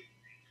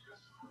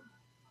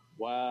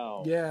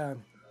 Wow. Yeah.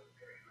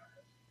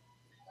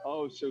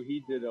 Oh, so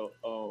he did a...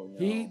 Oh,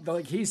 no.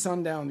 He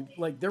sundown,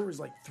 like, there was,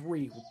 like,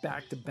 3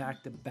 back to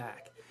back to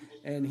back.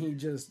 And he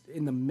just,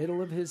 in the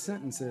middle of his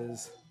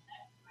sentences,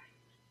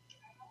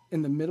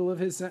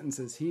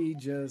 he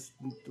just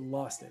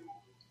lost it.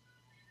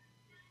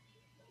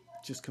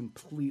 Just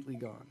completely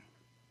gone.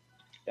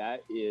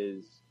 That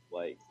is,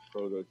 like,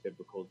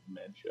 prototypical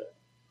dementia,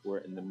 where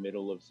in the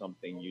middle of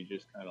something, you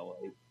just kind of,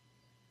 like,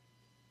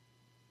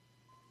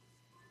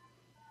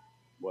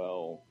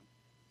 well...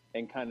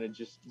 and kind of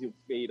just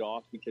fade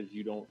off because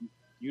you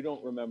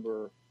don't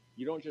remember,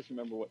 you don't just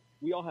remember what,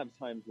 we all have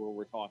times where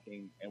we're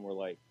talking and we're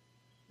like,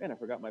 man, I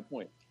forgot my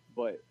point.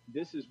 But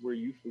this is where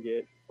you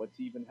forget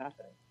what's even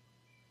happening.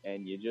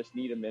 And you just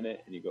need a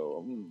minute and you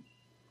go,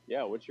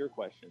 yeah, what's your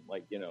question?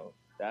 Like,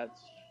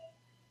 that's,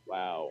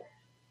 wow.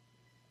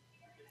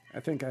 I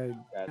think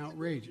that's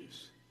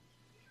outrageous.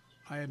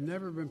 I have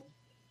never been,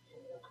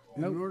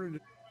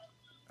 nope.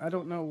 I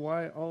don't know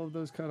why all of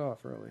those cut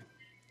off early.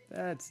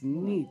 That's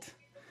neat.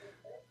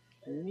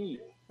 Neat.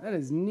 That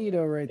is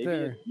neato right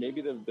there.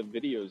 Maybe the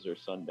videos are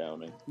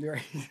sundowning.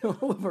 Right.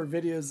 All of our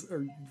videos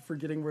are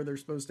forgetting where they're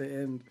supposed to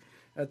end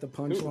at the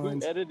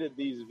punchlines. Who edited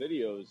these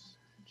videos?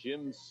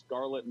 Jim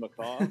Scarlett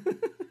Macaw?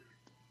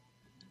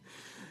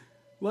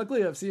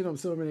 Luckily, I've seen them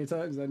so many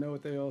times, I know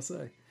what they all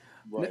say.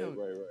 Right.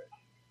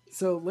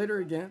 So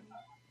later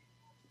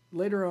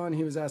on,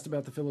 he was asked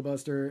about the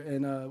filibuster,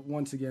 and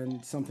once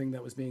again, something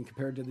that was being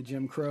compared to the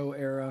Jim Crow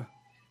era.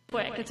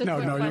 Quick, it's a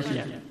quick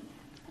question.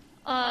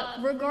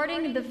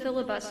 Regarding the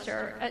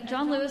filibuster, at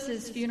John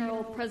Lewis's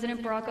funeral,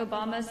 President Barack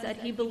Obama said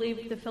he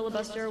believed the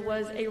filibuster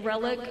was a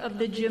relic of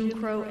the Jim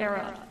Crow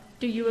era.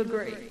 Do you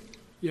agree?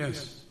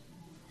 Yes.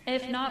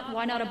 If not,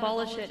 why not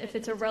abolish it if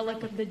it's a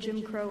relic of the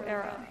Jim Crow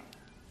era?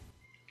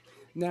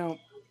 Now,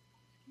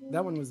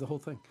 that one was the whole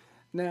thing.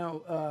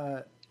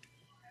 Now,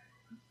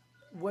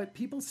 what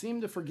people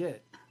seem to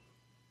forget,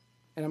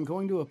 and I'm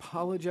going to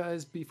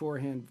apologize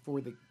beforehand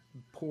for the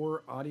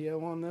poor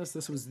audio on this.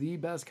 This was the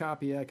best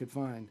copy I could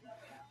find.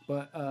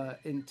 But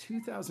in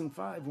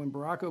 2005, when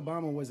Barack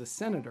Obama was a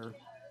senator,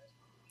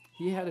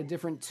 he had a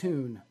different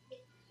tune,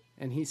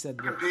 and he said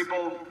this.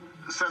 People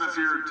sent us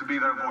here to be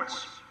their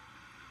voice.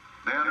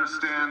 They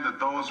understand that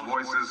those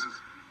voices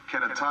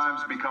can at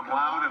times become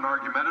loud and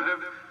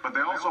argumentative, but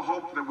they also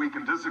hope that we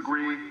can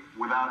disagree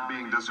without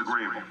being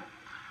disagreeable.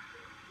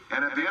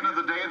 And at the end of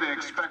the day, they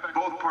expect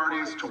both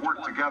parties to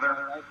work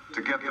together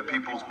to get the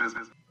people's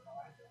business.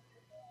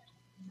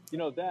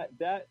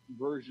 That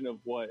version of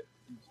what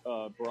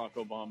Barack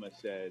Obama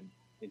said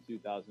in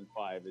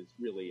 2005 is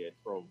really a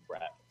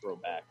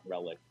throwback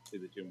relic to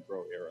the Jim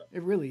Crow era.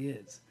 It really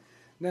is.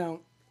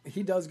 Now,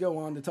 he does go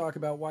on to talk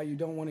about why you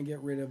don't want to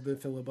get rid of the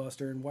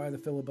filibuster and why the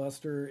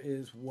filibuster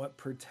is what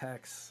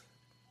protects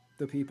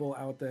the people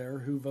out there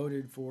who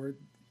voted for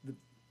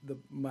the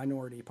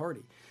minority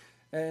party.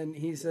 And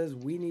he says,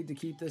 we need to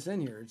keep this in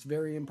here. It's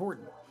very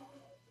important.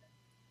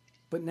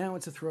 But now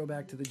it's a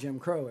throwback to the Jim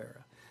Crow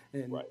era,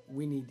 and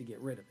we need to get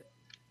rid of it.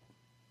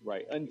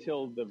 Right,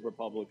 until the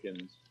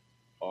Republicans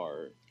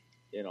are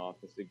in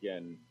office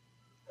again,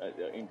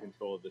 in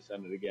control of the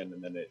Senate again,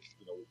 and then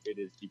it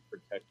is the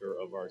protector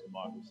of our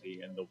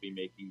democracy, and they'll be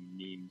making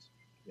memes,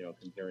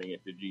 comparing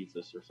it to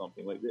Jesus or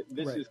something like that.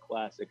 This is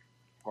classic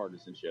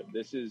partisanship.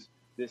 This is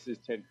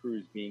Ted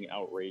Cruz being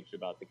outraged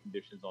about the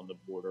conditions on the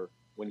border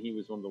when he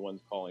was one of the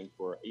ones calling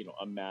for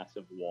a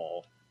massive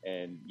wall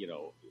and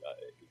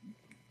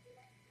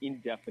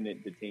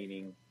indefinite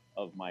detaining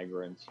of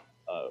migrants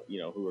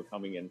who are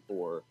coming in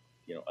for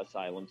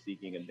asylum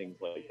seeking and things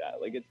like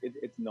that. Like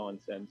it's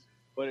nonsense,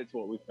 but it's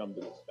what we've come to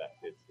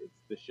expect. It's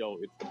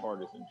the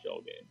partisan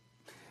shell game.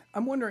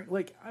 I'm wondering,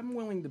 I'm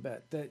willing to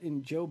bet that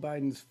in Joe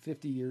Biden's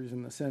 50 years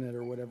in the Senate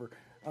or whatever,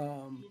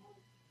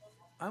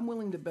 I'm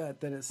willing to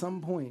bet that at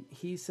some point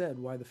he said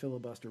why the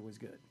filibuster was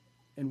good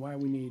and why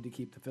we needed to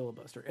keep the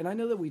filibuster. And I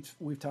know that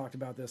we've talked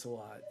about this a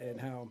lot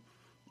and how,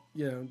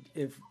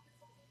 if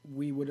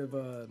we would have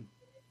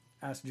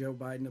asked Joe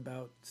Biden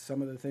about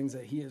some of the things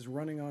that he is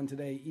running on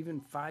today,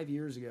 even 5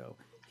 years ago,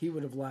 he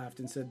would have laughed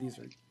and said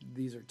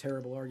these are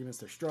terrible arguments.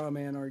 They're straw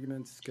man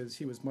arguments, because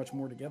he was much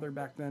more together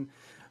back then,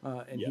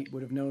 he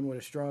would have known what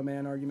a straw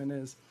man argument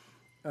is.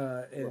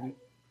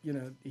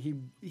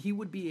 He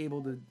would be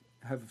able to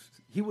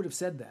he would have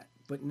said that.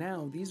 But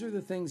now these are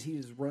the things he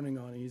is running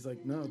on. And he's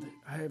like, no,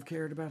 I have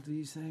cared about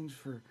these things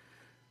for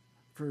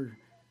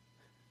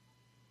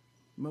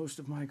most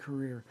of my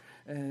career.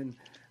 And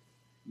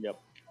the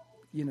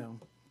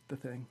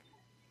thing.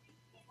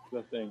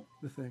 The thing.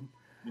 The thing.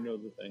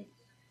 The thing.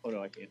 Oh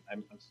no, I can't.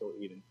 I'm still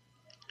eating.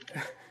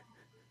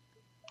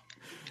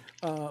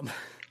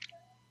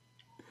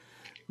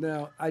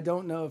 Now, I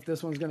don't know if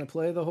this one's going to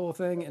play the whole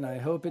thing, and I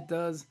hope it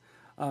does.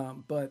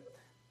 But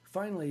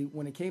finally,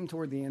 when it came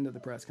toward the end of the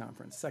press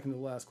conference, second to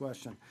the last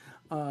question,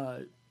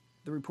 the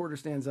reporter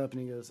stands up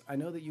and he goes, I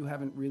know that you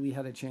haven't really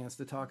had a chance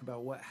to talk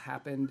about what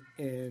happened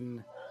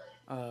in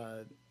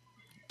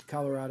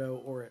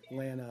Colorado or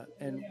Atlanta,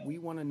 and we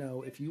want to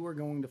know if you are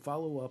going to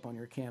follow up on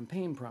your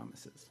campaign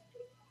promises.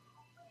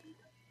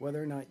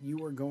 Whether or not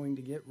you are going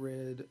to get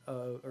rid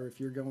of, or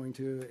if you're going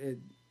to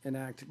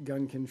enact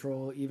gun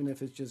control, even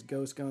if it's just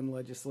ghost gun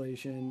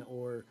legislation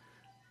or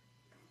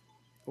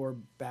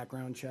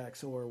background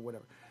checks or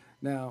whatever.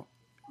 Now,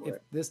 if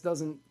this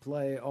doesn't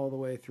play all the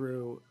way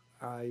through,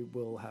 I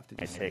will have to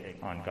take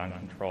on gun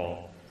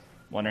control.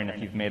 Wondering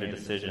if you've made a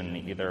decision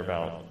either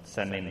about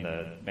sending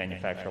the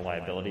manufacturer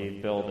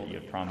liability bill that you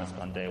had promised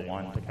on day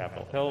one to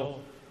Capitol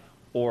Hill,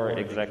 or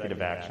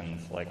executive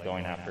actions like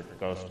going after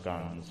ghost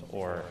guns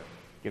or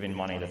giving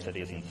money to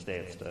cities and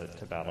states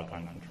to battle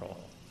gun control.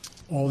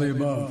 All the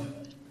above.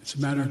 It's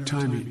a matter of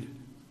timing.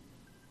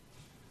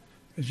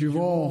 As you've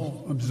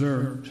all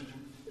observed,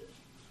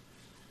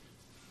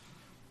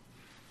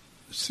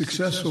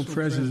 successful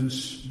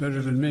presidents,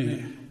 better than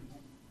me,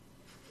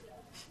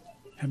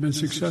 have been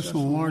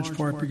successful in large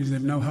part because they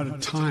know how to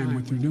time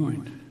what they're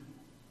doing.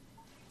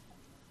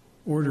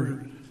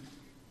 Order it.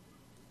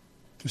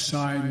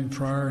 Decide and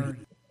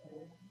prioritize.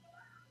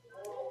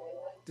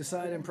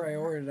 Decide and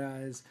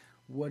prioritize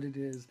what it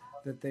is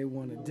that they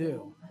want to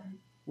do,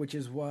 which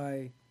is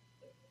why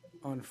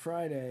on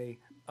Friday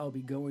I'll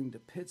be going to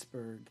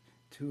Pittsburgh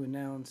to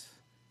announce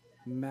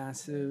a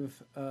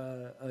massive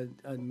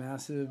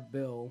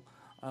bill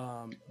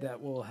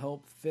that will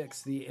help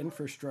fix the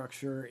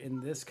infrastructure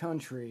in this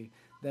country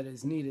that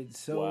is needed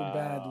so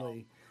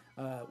badly.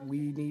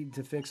 We need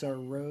to fix our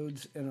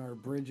roads and our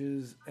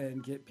bridges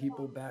and get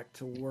people back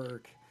to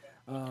work.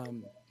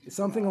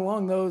 Something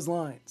along those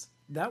lines.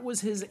 That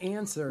was his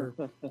answer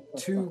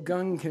to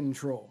gun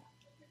control.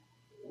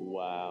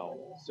 Wow.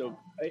 So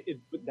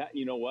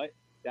you know what?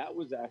 That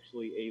was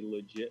actually a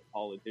legit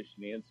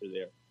politician answer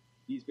there.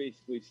 He's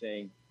basically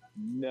saying,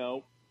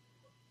 no.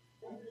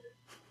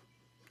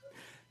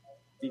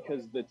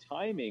 Because the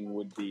timing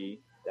would be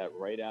that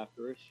right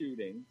after a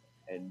shooting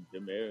and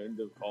demand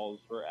of calls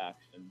for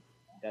action,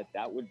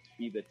 that would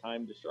be the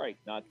time to strike,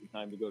 not the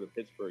time to go to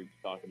Pittsburgh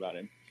to talk about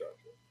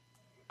infrastructure.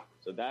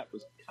 So that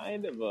was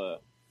kind of a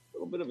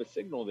little bit of a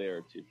signal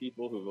there to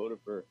people who voted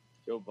for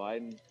Joe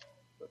Biden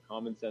for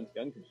common sense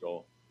gun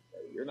control.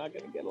 You're not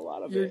going to get a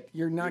lot of it.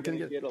 You're not going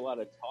to get a lot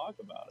of talk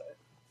about it.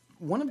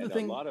 One of the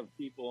things, a lot of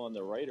people on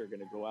the right are going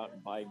to go out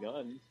and buy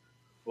guns.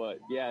 But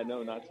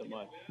not so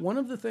much. One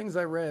of the things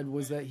I read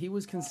was that he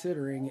was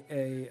considering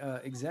a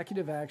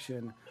executive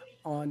action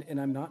on,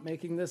 and I'm not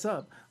making this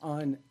up,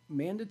 on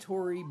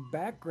mandatory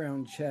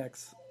background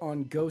checks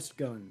on ghost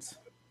guns.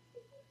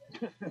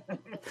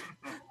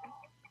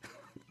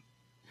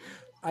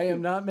 I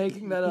am not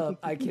making that up.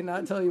 I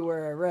cannot tell you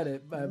where I read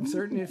it, but I'm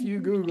certain if you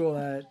Google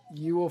that,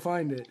 you will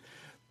find it.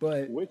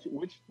 But which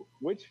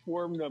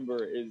form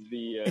number is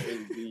the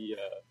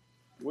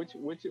what's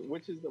the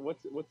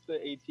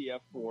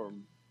ATF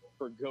form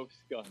for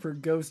ghost guns? For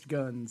ghost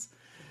guns,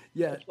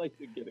 yeah. I'd like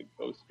to get a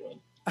ghost gun.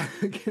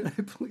 Can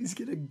I please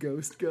get a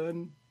ghost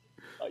gun?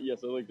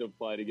 Yes, I'd like to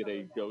apply to get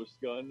a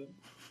ghost gun.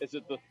 Is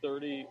it the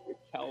 30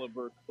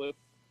 caliber clip,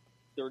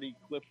 30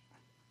 clip,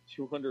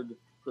 200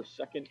 per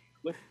second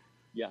clip?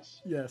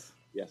 Yes. Yes,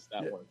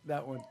 that one.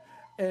 That one.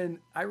 And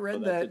I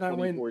read that and I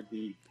went,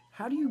 24D.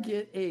 How do you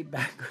get a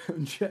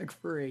background check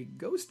for a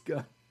ghost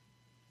gun?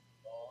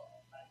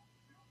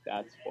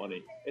 That's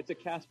funny. It's a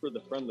Casper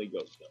the Friendly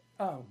ghost gun.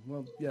 Oh,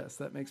 well, yes,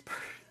 that makes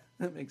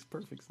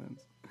perfect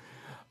sense.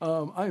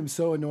 I am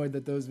so annoyed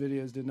that those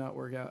videos did not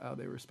work out how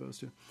they were supposed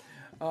to.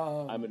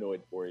 I'm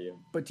annoyed for you.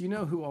 But do you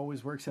know who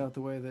always works out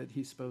the way that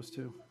he's supposed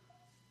to?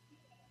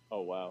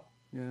 Oh, wow.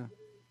 Yeah.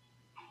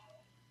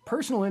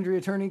 Personal injury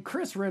attorney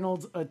Chris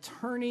Reynolds,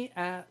 attorney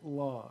at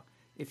law.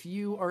 If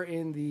you are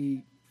in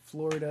the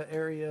Florida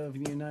area of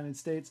the United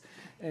States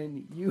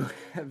and you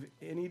have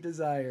any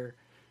desire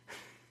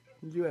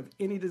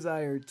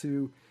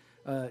to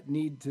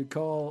need to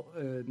call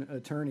an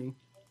attorney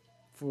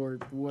for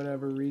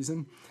whatever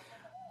reason,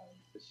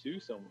 to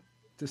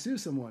sue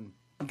someone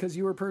because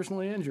you were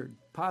personally injured,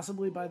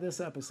 possibly by this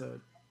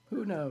episode,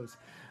 who knows?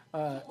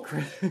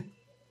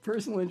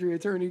 Personal injury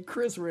attorney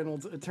Chris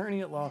Reynolds,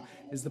 attorney at law,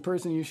 is the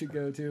person you should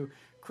go to.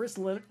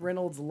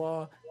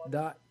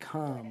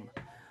 ChrisReynoldsLaw.com.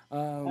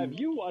 Have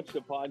you watched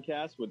a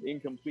podcast with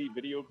incomplete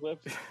video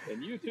clips?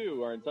 And you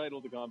too are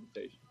entitled to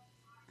compensation.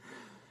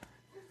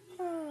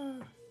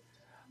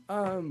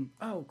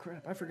 Oh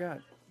crap, I forgot.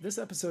 This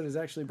episode is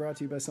actually brought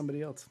to you by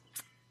somebody else.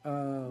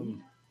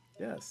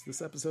 Yes,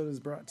 this episode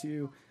is brought to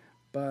you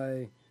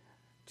by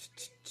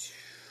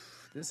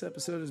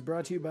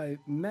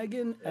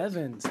Megan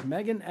Evans.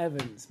 Megan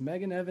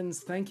Evans,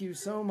 thank you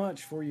so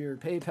much for your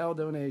PayPal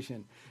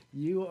donation.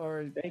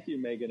 Thank you,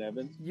 Megan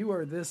Evans. You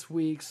are this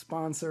week's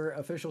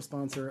official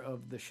sponsor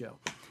of the show.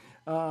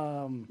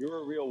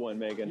 You're a real one,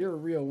 Megan. You're a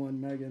real one,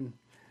 Megan.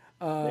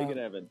 Megan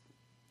Evans.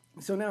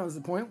 So now is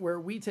the point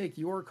where we take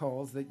your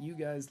calls that you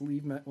guys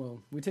leave.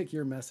 We take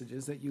your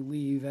messages that you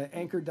leave at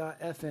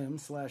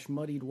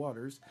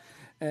anchor.fm/muddiedwaters,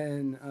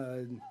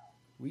 and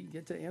we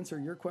get to answer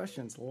your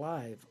questions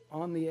live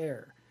on the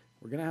air.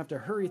 We're going to have to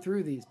hurry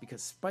through these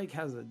because Spike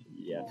has a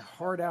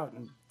hard out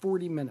in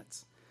 40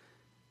 minutes.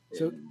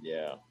 So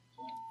yeah.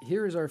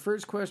 Here is our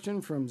first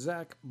question from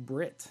Zach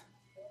Britt.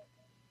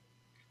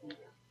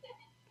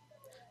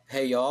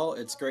 Hey, y'all.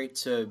 It's great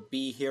to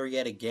be here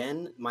yet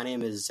again. My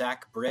name is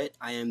Zach Britt.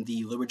 I am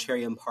the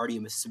Libertarian Party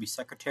Mississippi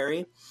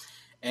Secretary,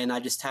 and I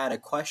just had a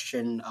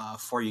question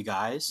for you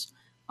guys.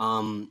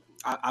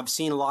 I've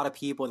seen a lot of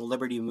people in the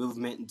liberty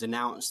movement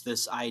denounce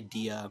this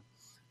idea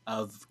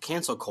of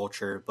cancel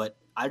culture, but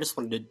I just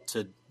wanted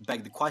to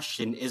beg the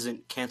question,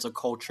 isn't cancel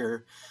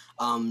culture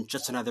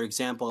just another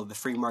example of the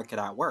free market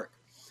at work?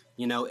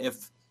 You know,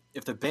 if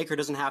the baker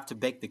doesn't have to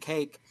bake the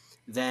cake,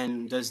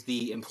 then does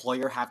the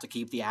employer have to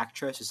keep the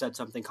actress who said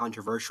something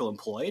controversial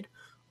employed?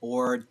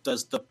 Or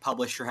does the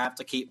publisher have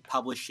to keep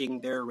publishing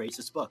their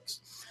racist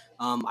books?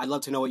 I'd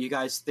love to know what you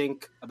guys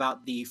think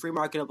about the free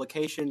market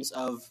implications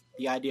of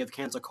the idea of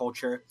cancel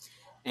culture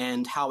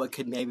and how it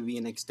could maybe be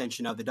an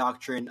extension of the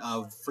doctrine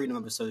of freedom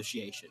of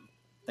association.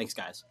 Thanks,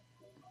 guys.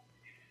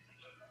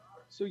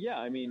 So, yeah,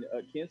 I mean,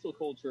 cancel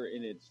culture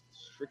in its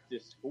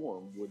strictest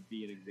form would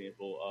be an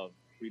example of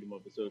freedom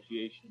of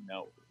association.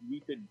 Now, we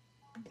could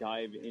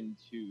dive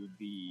into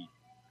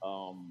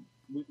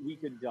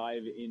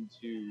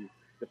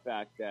the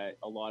fact that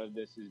a lot of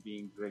this is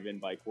being driven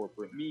by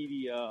corporate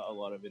media. A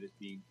lot of it is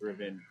being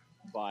driven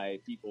by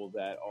people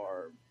that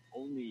are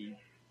only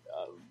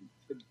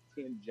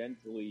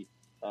tangentially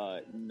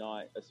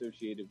not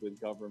associated with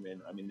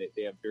government. I mean,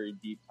 they have very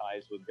deep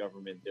ties with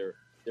government. They're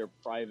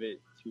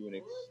private to an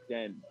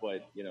extent,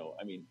 but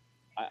I mean,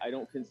 I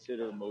don't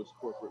consider most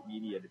corporate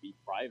media to be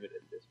private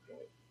at this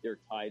point. They're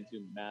tied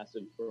to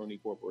massive crony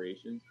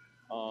corporations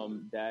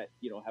that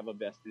have a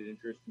vested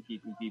interest in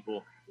keeping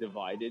people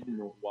divided,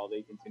 and while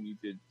they continue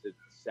to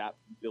sap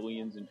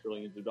billions and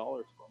trillions of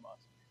dollars from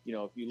us.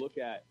 If you look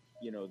at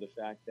the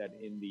fact that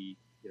in the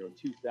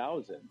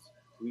 2000s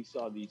we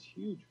saw these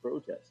huge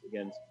protests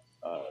against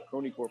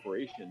crony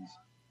corporations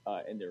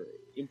and their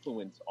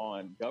influence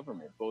on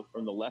government, both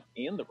from the left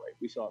and the right.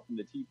 We saw it from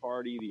the Tea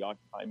Party, the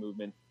Occupy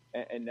movement,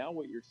 and now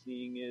what you're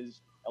seeing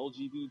is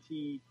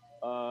LGBT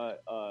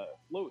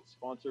floats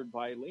sponsored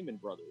by Lehman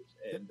Brothers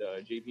and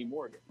JP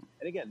Morgan.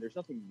 And again, there's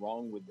nothing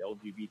wrong with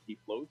LGBT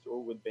floats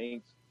or with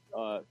banks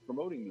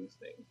promoting these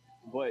things,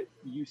 but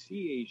you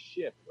see a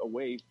shift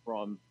away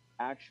from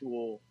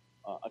actual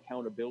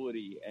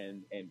accountability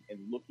and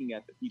looking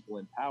at the people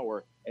in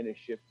power, and a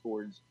shift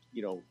towards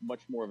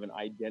much more of an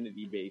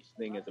identity-based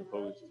thing as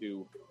opposed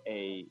to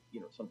a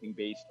something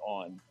based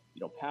on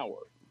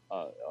power.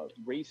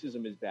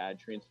 Racism is bad,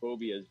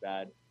 transphobia is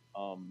bad,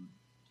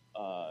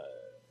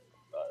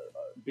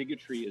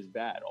 bigotry is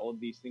bad. All of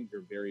these things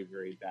are very,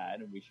 very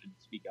bad, and we should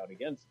speak out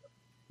against them.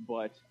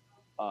 But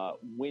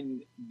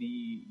when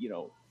the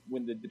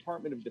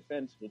Department of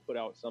Defense will put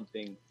out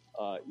something,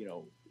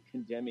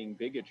 condemning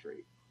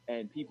bigotry,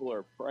 and people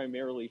are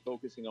primarily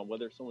focusing on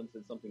whether someone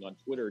said something on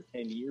Twitter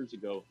 10 years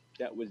ago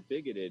that was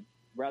bigoted,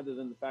 rather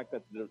than the fact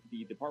that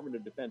the Department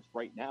of Defense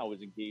right now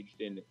is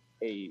engaged in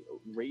a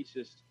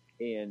racist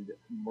and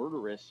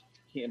murderous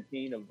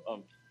campaign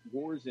of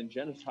wars and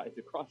genocides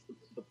across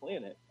the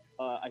planet.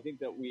 I think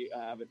that we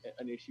have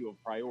an issue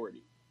of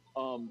priority.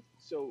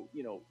 So,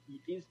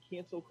 is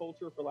cancel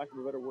culture, for lack of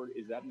a better word,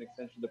 is that an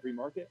extension of the free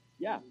market?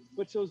 Yeah,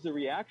 but so is the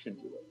reaction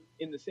to it.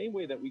 In the same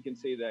way that we can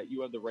say that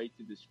you have the right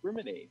to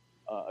discriminate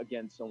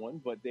against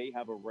someone, but they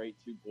have a right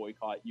to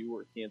boycott you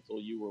or cancel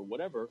you or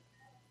whatever.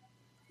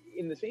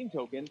 In the same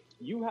token,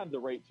 you have the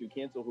right to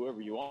cancel whoever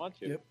you want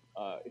to,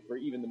 for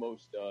even the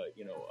most,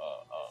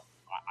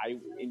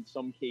 in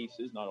some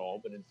cases, not all,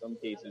 but in some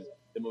cases,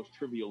 the most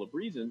trivial of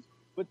reasons.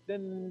 But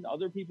then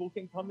other people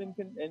can come and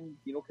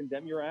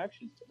condemn your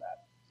actions to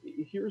that.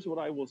 Here's what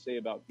I will say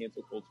about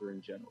cancel culture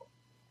in general.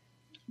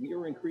 We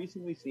are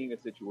increasingly seeing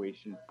a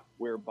situation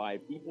whereby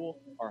people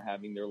are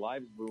having their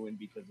lives ruined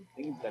because of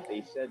things that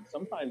they said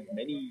sometimes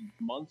many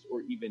months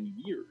or even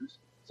years,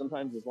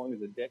 sometimes as long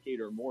as a decade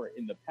or more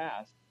in the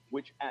past,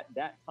 which at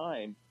that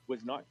time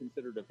was not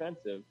considered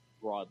offensive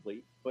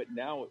broadly, but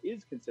now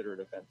is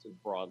considered offensive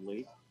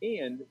broadly.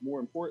 And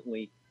more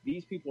importantly,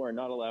 these people are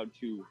not allowed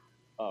to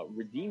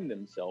redeem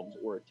themselves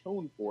or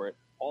atone for it.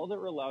 All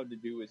they're allowed to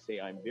do is say,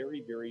 I'm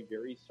very, very,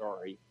 very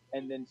sorry,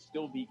 and then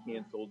still be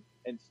canceled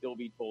and still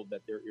be told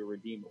that they're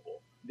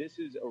irredeemable. This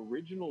is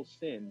original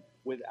sin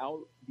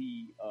without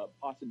the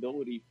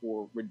possibility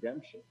for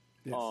redemption.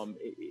 Yes.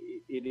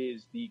 It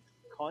is the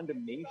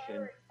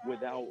condemnation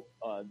without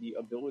the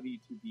ability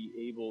to be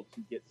able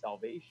to get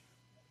salvation.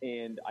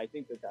 And I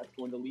think that that's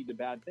going to lead to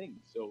bad things.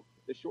 So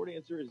the short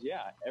answer is,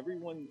 yeah,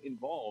 everyone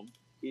involved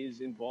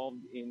is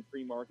involved in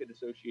free market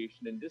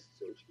association and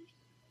disassociation,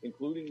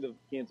 including the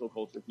cancel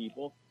culture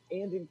people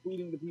and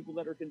including the people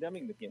that are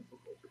condemning the cancel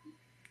culture people.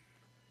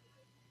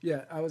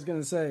 Yeah, I was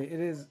going to say,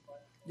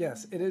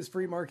 it is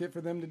free market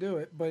for them to do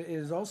it, but it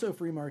is also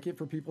free market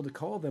for people to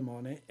call them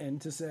on it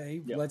and to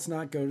say, let's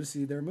not go to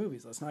see their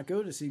movies. Let's not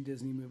go to see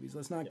Disney movies.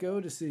 Let's not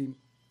go to see,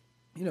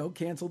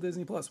 cancel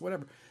Disney Plus,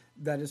 whatever.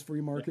 That is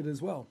free market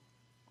as well.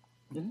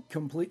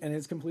 Mm-hmm. And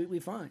it's completely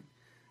fine.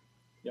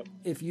 Yep.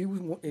 If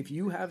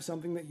you have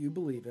something that you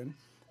believe in,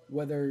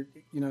 whether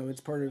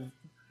it's part of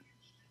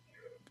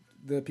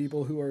the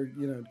people who are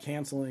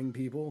canceling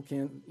people,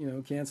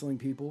 canceling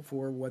people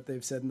for what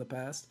they've said in the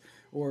past,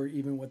 or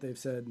even what they've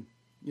said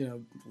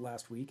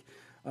last week,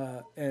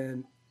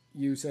 and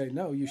you say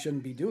no, you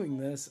shouldn't be doing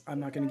this.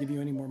 I'm not going to give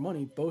you any more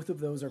money. Both of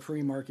those are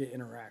free market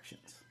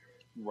interactions.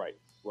 Right.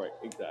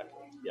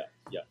 Exactly. Yeah.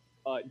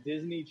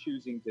 Disney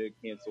choosing to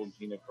cancel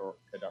Gina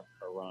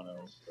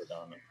Carano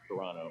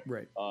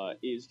right.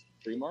 Is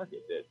free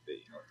market. That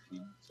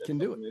she said can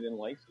do it. They didn't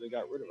like, so they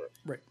got rid of her.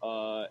 Right.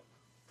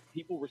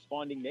 People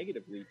responding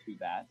negatively to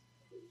that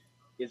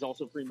is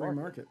also free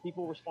market.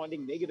 People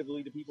responding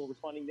negatively to people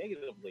responding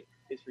negatively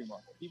is free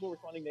market. People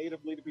responding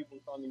negatively to people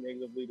responding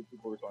negatively to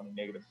people responding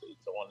negatively,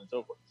 so on and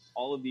so forth.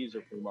 All of these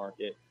are free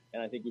market,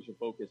 and I think we should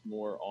focus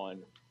more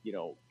on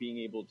being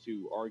able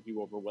to argue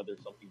over whether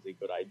something's a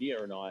good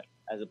idea or not,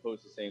 as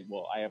opposed to saying,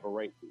 well, I have a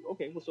right to.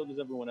 Okay, well, so does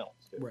everyone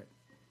else. Right.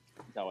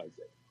 That's how I say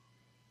it.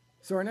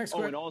 So our next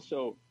question. And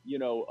also,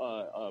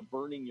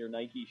 burning your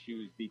Nike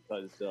shoes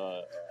because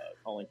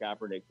Colin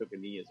Kaepernick took a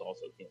knee is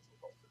also cancel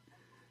culture.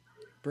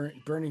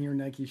 Burning your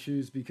Nike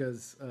shoes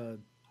because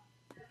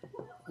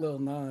Lil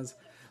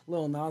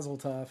Nozzle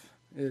Tough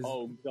is.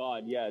 Oh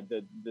God, yeah.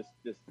 This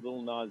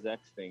Lil Nas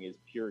X thing is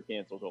pure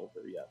cancel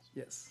culture.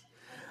 Yes.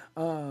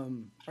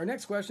 Our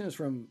next question is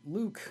from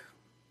Luke.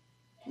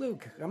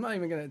 Luke, I'm not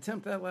even going to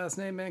attempt that last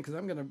name, man, because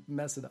I'm going to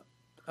mess it up.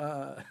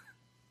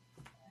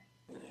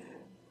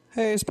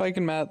 Hey, Spike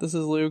and Matt, this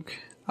is Luke.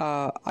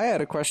 I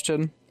had a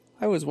question.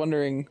 I was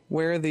wondering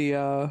where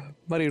the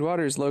Muddied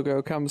Waters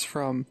logo comes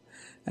from,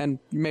 and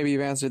maybe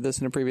you've answered this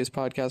in a previous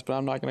podcast, but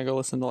I'm not going to go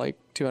listen to like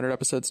 200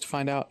 episodes to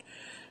find out.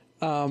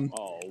 I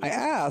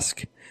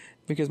ask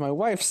because my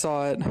wife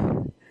saw it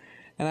and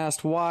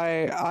asked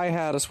why I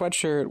had a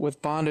sweatshirt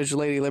with Bondage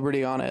Lady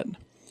Liberty on it.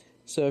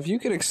 So if you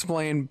could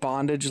explain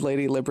Bondage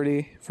Lady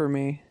Liberty for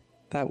me,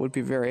 that would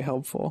be very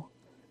helpful.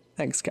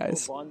 Thanks,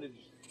 guys. Well,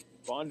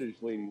 Bondage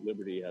Lady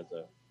Liberty has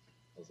a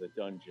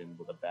dungeon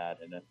with a bat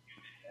in it,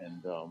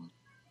 and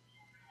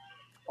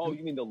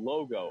you mean the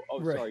logo?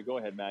 Oh, right. Sorry. Go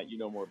ahead, Matt. You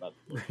know more about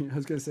the logo. I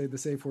was going to say the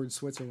safe word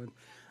Switzerland.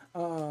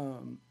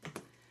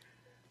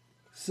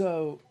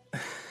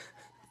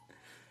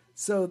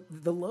 So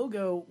the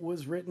logo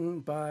was written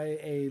by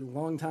a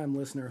longtime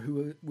listener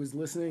who was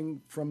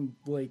listening from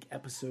like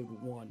episode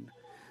 1,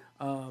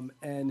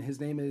 and his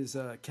name is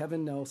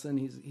Kevin Nelson.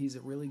 He's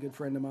a really good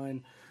friend of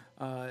mine,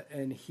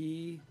 and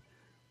he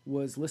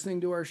was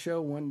listening to our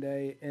show one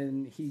day,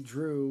 and he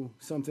drew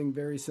something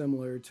very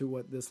similar to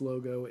what this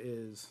logo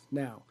is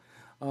now.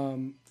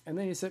 And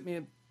then he sent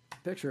me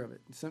picture of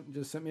it.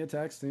 Just sent me a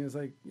text, and he was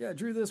like, yeah, I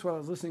drew this while I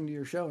was listening to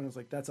your show. And I was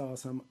like, that's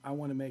awesome. I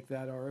want to make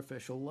that our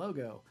official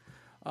logo.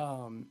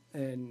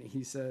 And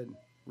he said,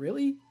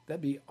 really?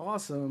 That'd be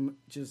awesome.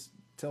 Just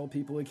tell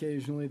people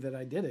occasionally that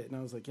I did it. And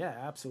I was like, yeah,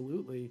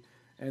 absolutely.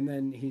 And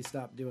then he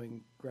stopped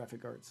doing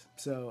graphic arts.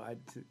 So I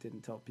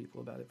didn't tell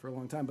people about it for a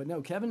long time. But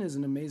no, Kevin is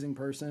an amazing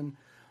person.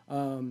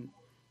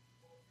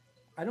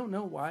 I don't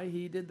know why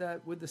he did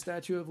that with the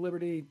Statue of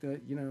Liberty,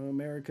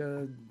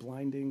 America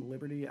blinding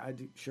liberty.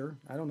 Sure.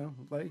 I don't know.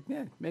 Like,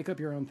 yeah, make up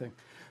your own thing.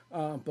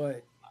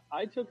 But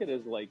I took it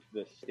as like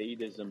the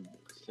statism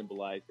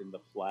symbolized in the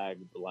flag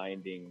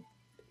blinding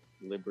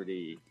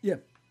liberty. Yeah.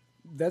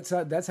 That's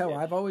how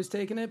I've always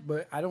taken it,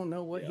 but I don't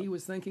know what he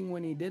was thinking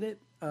when he did it.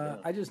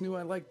 I just knew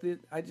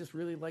I just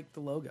really liked the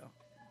logo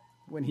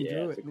when he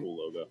drew it. It's a cool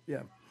logo.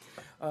 Yeah.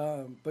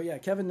 But yeah,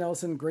 Kevin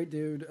Nelson, great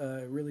dude,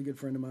 really good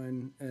friend of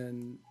mine.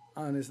 And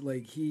honest,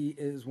 like, he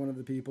is one of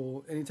the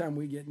people, anytime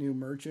we get new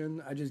merch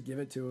in, I just give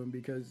it to him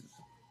because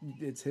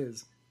it's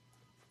his.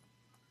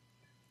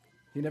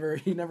 He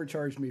never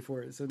charged me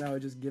for it. So now I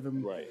just give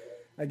him,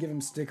 I give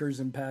him stickers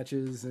and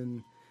patches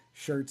and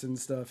shirts and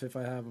stuff if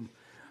I have them.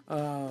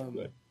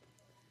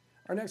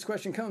 Our next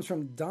question comes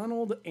from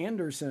Donald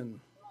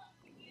Anderson.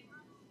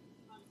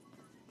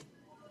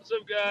 What's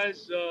up,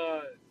 guys?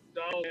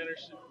 Donald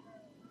Anderson,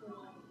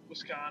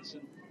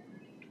 Wisconsin.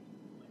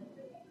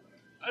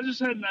 I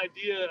just had an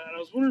idea, and I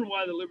was wondering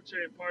why the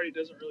Libertarian Party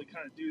doesn't really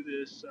kind of do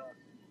this.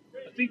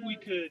 I think we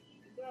could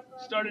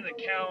start an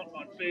account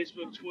on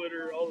Facebook,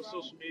 Twitter, all the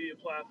social media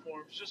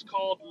platforms, just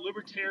called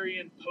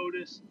Libertarian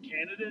POTUS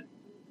Candidate,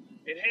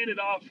 and hand it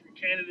off from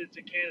candidate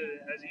to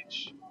candidate as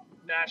each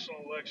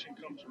national election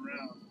comes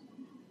around.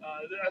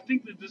 I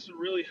think that this would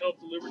really help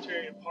the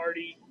Libertarian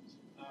Party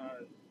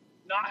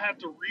not have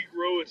to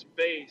regrow its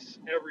base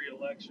every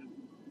election.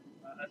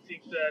 I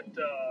think that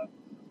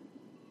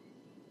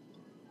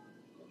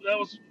that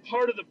was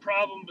part of the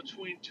problem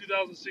between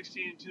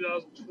 2016 and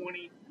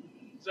 2020,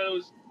 is that it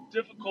was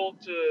difficult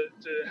to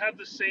have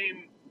the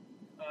same,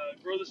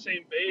 grow the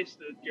same base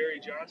that Gary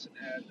Johnson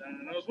had.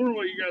 And I was wondering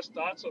what your guys'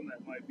 thoughts on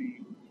that might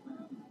be.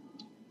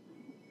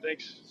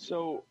 Thanks.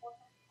 So,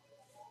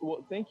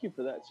 well, thank you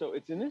for that. So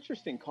it's an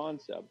interesting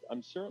concept.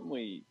 I'm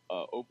certainly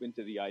open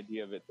to the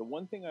idea of it. The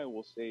one thing I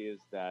will say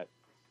is that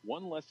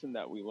one lesson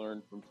that we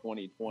learned from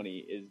 2020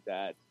 is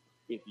that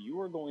if you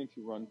are going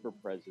to run for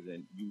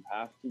president, you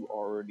have to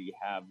already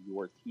have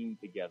your team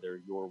together,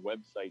 your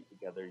website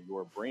together,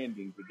 your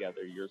branding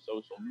together, your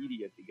social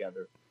media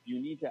together. You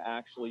need to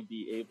actually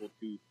be able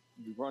to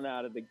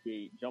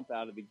jump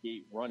out of the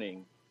gate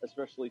running,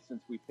 especially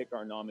since we pick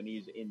our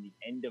nominees in the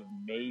end of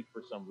May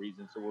for some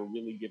reason. So we're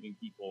really giving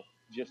people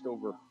just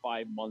over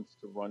 5 months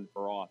to run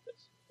for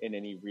office in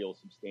any real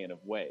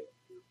substantive way.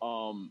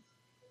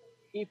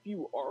 If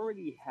you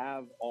already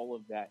have all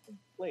of that in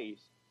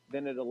place,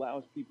 then it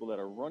allows people that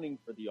are running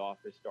for the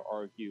office to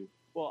argue,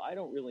 well, I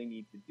don't really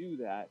need to do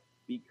that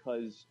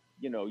because,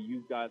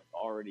 you've got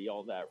already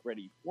all that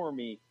ready for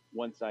me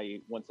once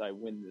I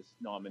win this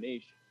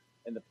nomination.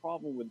 And the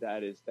problem with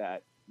that is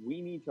that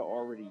we need to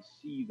already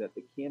see that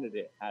the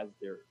candidate has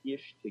their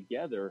ish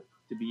together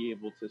to be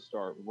able to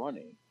start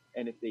running.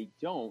 And if they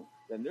don't,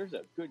 then there's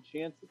a good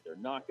chance that they're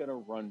not going to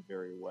run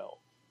very well.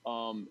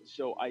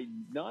 So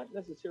I'm not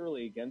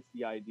necessarily against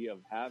the idea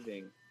of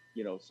having,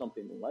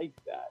 something like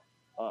that.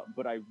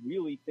 But I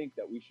really think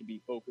that we should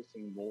be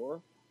focusing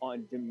more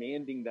on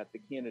demanding that the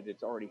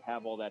candidates already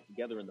have all that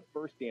together in the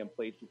first damn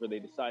place before they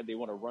decide they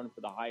want to run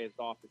for the highest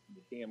office in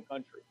the damn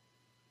country.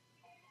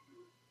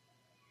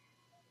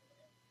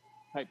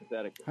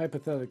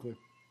 Hypothetically.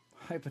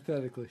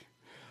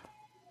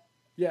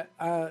 Yeah,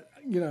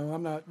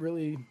 I'm not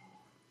really...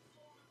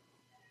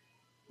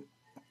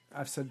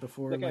 I've said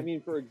before...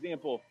 for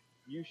example,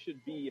 you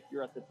should be, if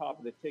you're at the top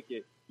of the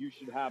ticket, you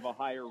should have a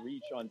higher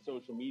reach on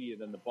social media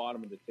than the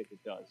bottom of the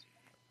ticket does.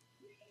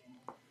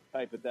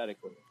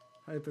 Hypothetically.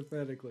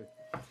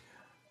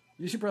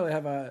 You should probably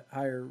have a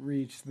higher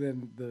reach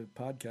than the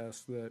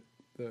podcast that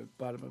the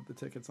bottom of the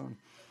ticket's on.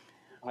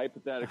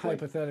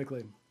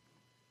 Hypothetically.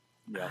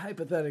 Yeah.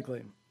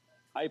 Hypothetically.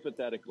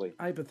 Hypothetically.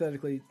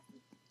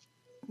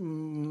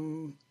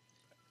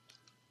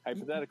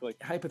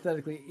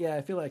 Yeah,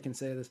 I feel like I can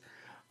say this.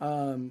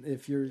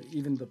 If you're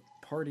even the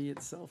party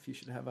itself, you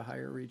should have a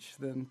higher reach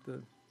than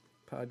the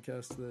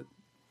podcast that...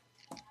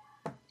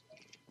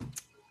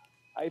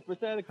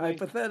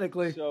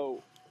 Hypothetically.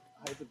 So,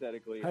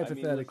 hypothetically.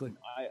 Listen,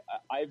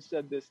 I've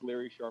said this,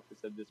 Larry Sharpe has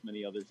said this,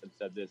 many others have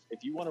said this.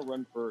 If you want to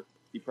run for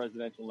the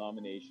presidential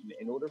nomination,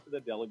 in order for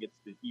the delegates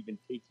to even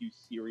take you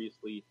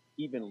seriously,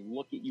 even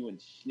look at you and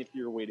sniff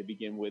your way to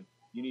begin with,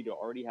 you need to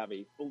already have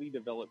a fully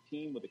developed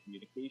team with a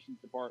communications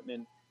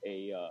department,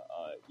 a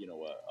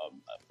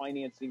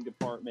financing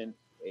department,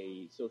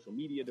 a social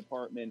media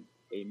department,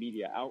 a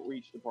media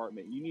outreach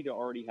department. You need to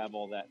already have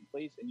all that in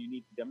place, and you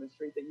need to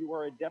demonstrate that you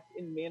are adept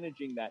in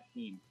managing that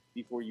team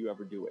before you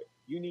ever do it.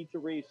 You need to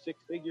raise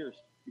 6 figures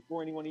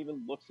before anyone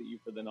even looks at you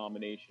for the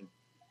nomination.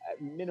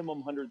 at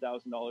minimum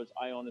 $100,000.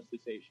 I honestly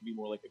say it should be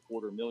more like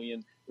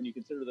 $250,000. When you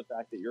consider the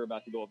fact that you're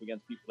about to go up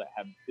against people that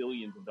have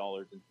billions of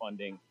dollars in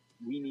funding,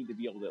 we need to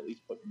be able to at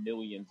least put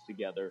millions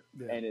together.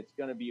 Yeah. And it's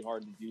going to be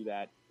hard to do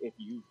that if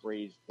you've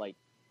raised like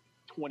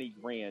 20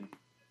 grand.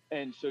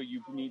 And so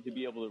you need to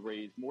be able to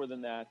raise more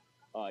than that.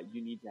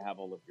 You need to have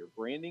all of your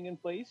branding in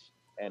place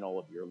and all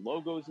of your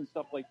logos and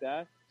stuff like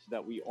that, so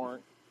that we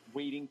aren't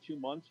waiting 2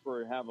 months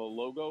for have a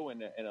logo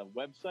and a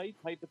website,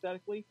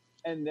 hypothetically.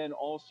 And then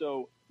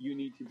also you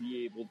need to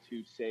be able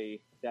to say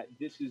that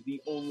this is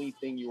the only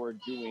thing you are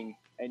doing,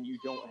 and you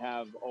don't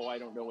have,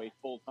 a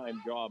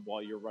full-time job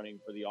while you're running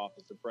for the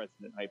office of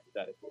president,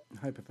 hypothetically.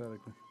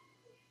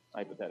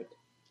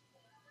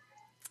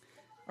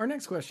 Our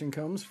next question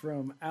comes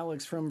from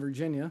Alex from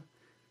Virginia.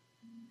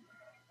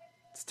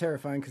 It's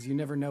terrifying because you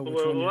never know which one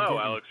you're getting. Hello,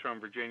 Alex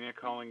from Virginia,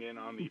 calling in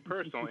on the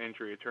personal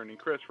injury attorney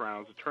Chris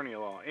Reynolds, attorney at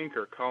law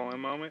anchor call-in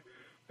moment.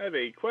 I have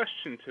a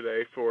question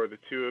today for the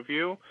two of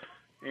you.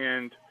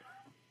 And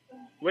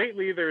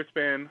lately there's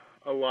been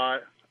a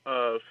lot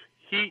of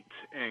heat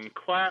and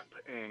clap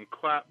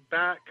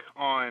back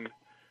on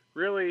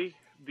really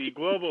the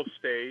global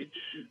stage.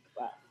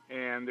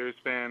 And there's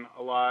been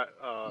a lot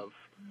of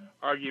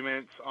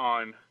arguments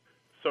on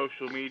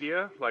social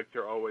media, like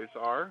there always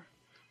are.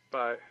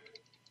 But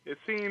it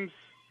seems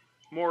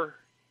more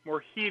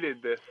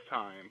heated this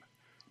time.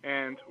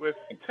 And with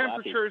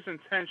temperatures and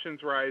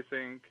tensions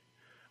rising,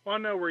 I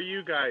want to know where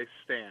you guys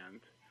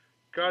stand.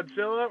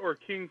 Godzilla or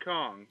King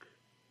Kong?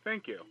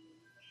 Thank you.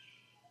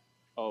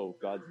 Oh,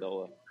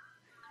 Godzilla.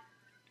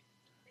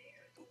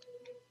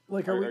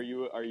 Like, are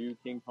you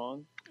King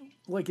Kong?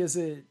 Like, is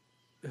it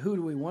who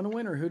do we want to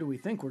win, or who do we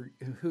think who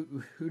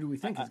do we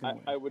think is going to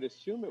win? I would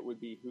assume it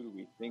would be who do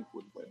we think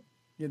would win.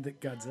 Yeah,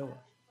 Godzilla.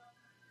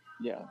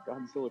 Yeah,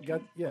 Godzilla.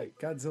 Godzilla.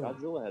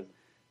 Godzilla has.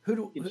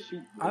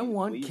 I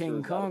want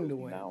King Kong to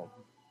win.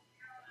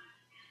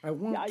 I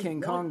want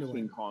King Kong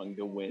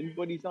to win,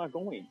 but he's not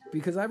going to.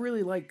 Because I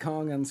really like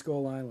Kong on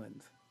Skull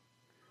Island.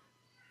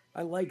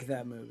 I like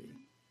that movie.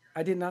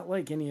 I did not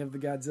like any of the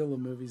Godzilla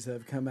movies that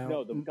have come out.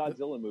 No, the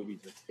Godzilla movies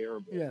are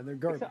terrible. Yeah, they're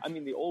garbage. I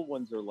mean, the old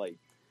ones are like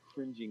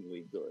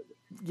cringingly good.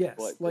 Yes,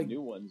 but the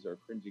new ones are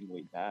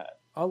cringingly bad.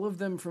 All of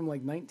them from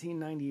like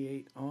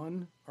 1998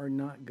 on are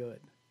not good.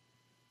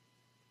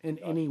 In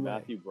any way.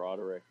 Matthew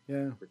Broderick.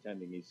 Yeah.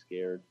 Pretending he's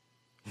scared.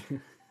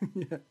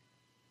 Yeah.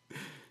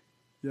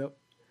 Yep.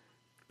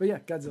 But yeah,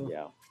 Godzilla.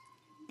 Yeah.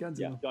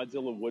 Godzilla. Yeah,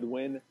 Godzilla would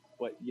win,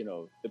 but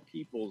the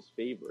people's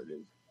favorite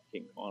is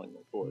King Kong,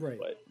 of course. Right.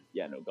 But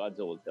yeah, no,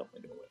 Godzilla is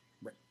definitely going to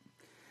win.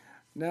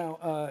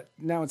 Right.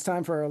 Now it's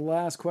time for our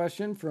last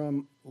question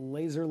from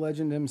laser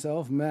legend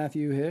himself,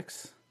 Matthew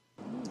Hicks.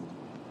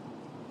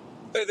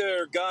 Hey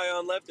there, guy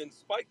on left and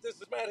Spike. This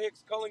is Matt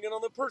Hicks calling in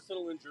on the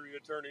personal injury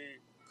attorney,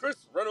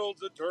 Chris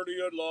Reynolds, attorney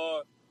at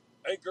law,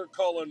 anchor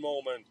call-in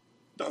moment.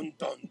 Dun,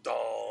 dun,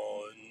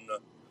 dun.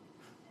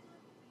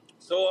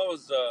 So I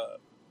was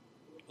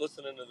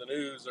listening to the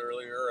news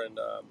earlier, and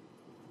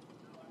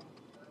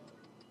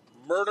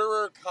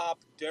murderer cop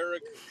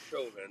Derek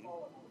Chauvin,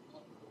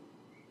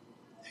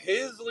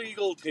 his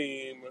legal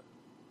team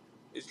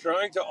is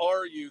trying to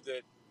argue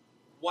that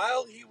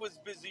while he was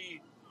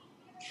busy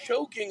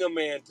choking a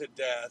man to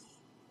death,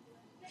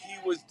 he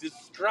was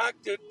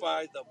distracted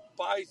by the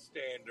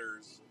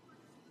bystanders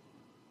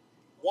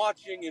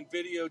watching and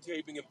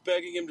videotaping and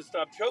begging him to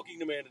stop choking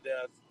the man to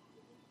death,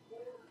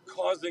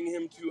 causing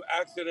him to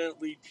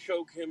accidentally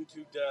choke him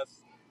to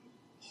death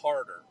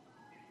harder.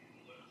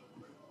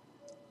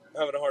 I'm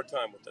having a hard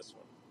time with this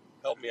one.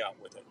 Help me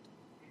out with it.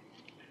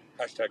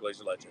 Hashtag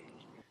Laser Legend.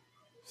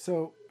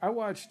 So I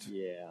watched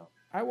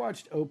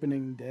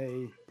opening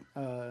day,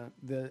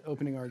 the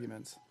opening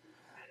arguments.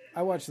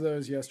 I watched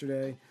those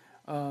yesterday,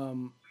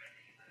 and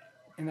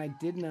I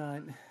did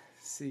not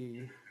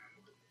see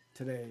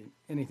today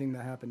anything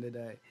that happened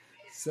today.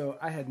 So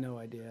I had no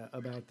idea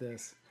about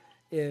this.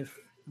 If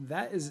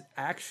that is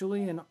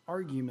actually an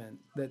argument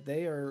that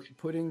they are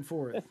putting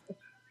forth.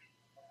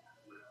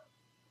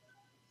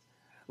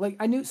 Like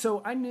I knew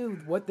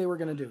what they were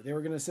going to do. They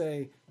were going to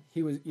say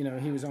he was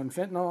on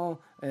fentanyl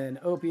and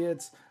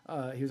opiates.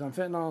 He was on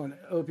fentanyl and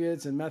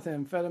opiates and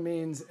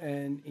methamphetamines,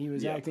 and he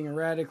was acting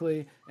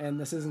erratically. And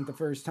this isn't the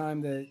first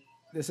time that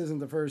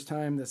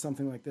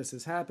something like this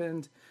has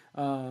happened.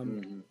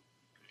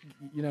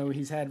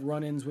 He's had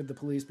run-ins with the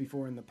police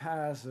before in the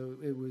past, so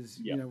it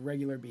was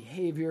regular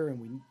behavior,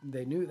 and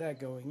they knew that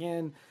going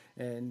in.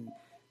 And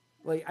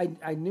like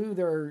I knew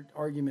their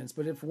arguments,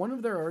 but if one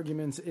of their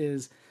arguments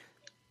is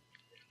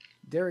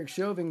Derek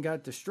Chauvin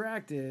got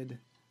distracted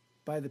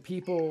by the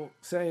people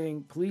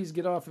saying, "Please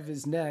get off of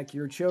his neck,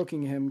 you're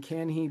choking him,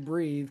 can he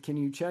breathe, can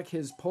you check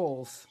his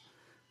pulse?"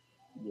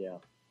 Yeah.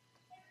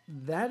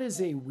 That is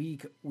a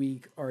weak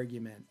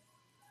argument.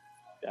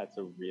 That's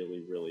a really,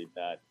 really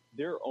bad.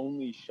 Their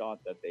only shot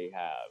that they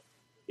have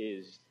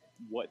is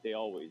what they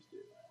always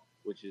do,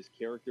 which is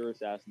character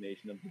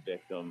assassination of the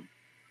victim.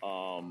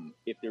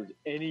 If there's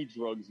any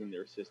drugs in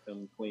their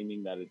system,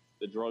 claiming that it's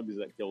the drugs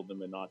that killed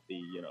them and not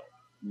the,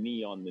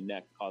 knee on the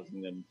neck,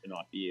 causing them to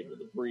not be able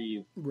to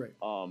breathe, right?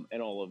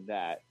 And all of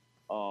that.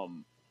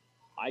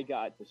 I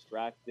got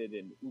distracted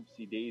and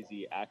oopsie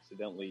daisy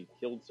accidentally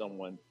killed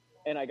someone,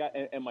 and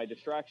and my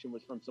distraction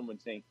was from someone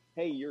saying,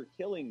 "Hey, you're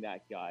killing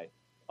that guy."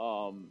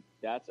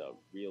 That's a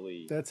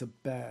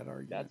bad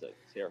argument. That's a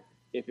terrible.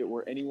 If it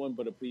were anyone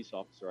but a police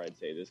officer, I'd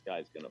say this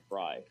guy's going to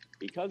fry.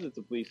 Because it's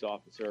a police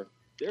officer,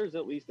 there's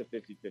at least a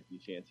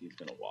 50-50 chance he's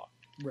going to walk.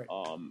 Right.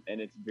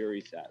 And it's very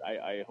sad.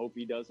 I hope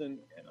he doesn't,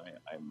 and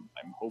I'm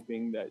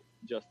hoping that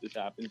justice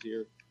happens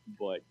here.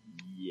 But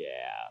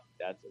yeah,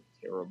 that's a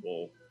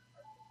terrible.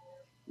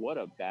 What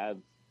a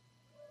bad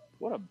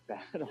argument.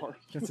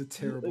 That's a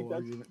terrible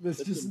argument.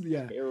 That's just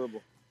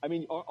terrible. I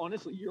mean,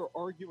 honestly, you're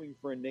arguing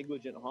for a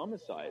negligent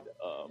homicide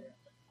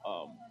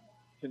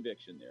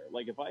conviction there.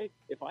 Like if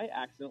I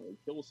accidentally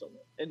kill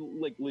someone and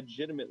like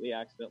legitimately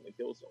accidentally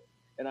kill someone,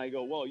 and I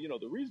go, well,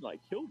 the reason I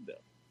killed them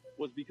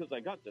was because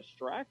I got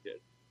distracted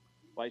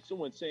by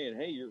someone saying,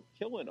 "Hey, you're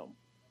killing them."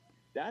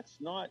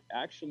 That's not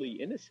actually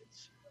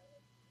innocence.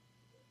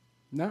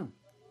 No,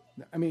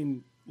 I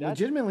mean,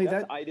 legitimately,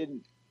 that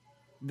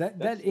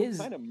is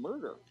kind of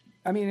murder.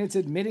 I mean, it's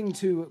admitting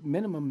to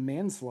minimum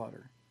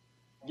manslaughter.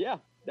 Yeah,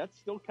 that's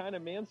still kind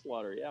of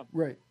manslaughter. Yeah.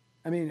 Right.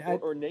 I mean,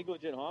 or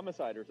negligent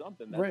homicide or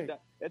something.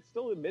 That's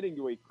still admitting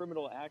to a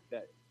criminal act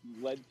that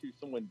led to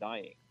someone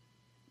dying.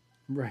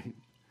 Right.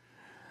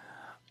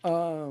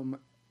 So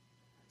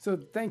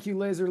thank you,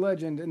 Laser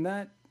Legend, and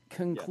that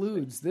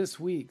concludes this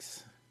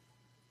week's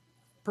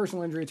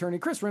personal injury attorney,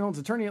 Chris Reynolds,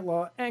 attorney at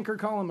law, Anchor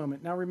Column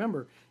Moment. Now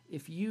remember,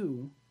 if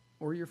you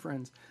or your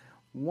friends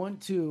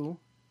want to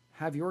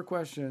have your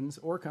questions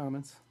or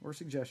comments or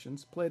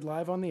suggestions played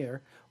live on the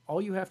air, all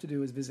you have to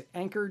do is visit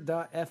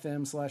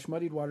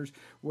anchor.fm/muddiedwaters,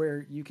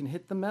 where you can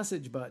hit the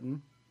message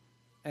button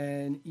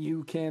and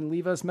you can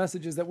leave us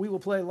messages that we will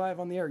play live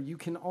on the air. You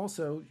can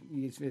also,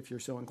 if you're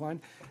so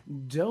inclined,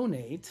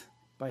 donate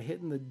by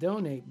hitting the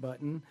donate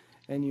button.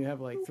 And you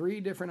have like 3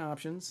 different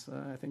options.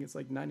 I think it's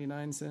like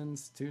 99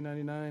 cents,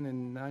 $2.99,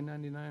 and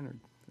 $9.99, or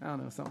I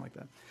don't know, something like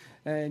that.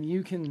 And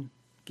you can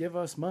give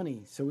us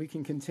money so we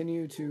can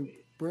continue to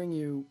bring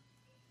you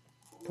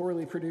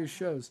poorly produced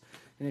shows.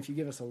 And if you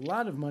give us a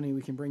lot of money,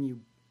 we can bring you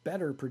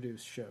better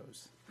produced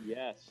shows.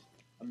 Yes.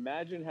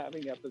 Imagine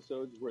having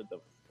episodes where the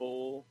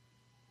full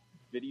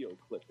video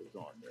clip is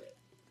on there.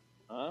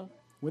 Huh?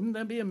 Wouldn't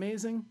that be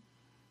amazing?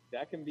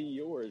 That can be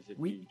yours if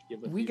you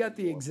give us. We got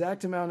the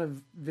exact amount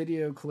of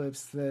video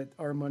clips that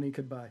our money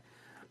could buy.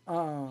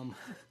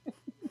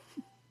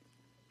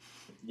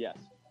 Yes.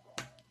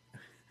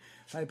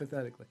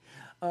 Hypothetically.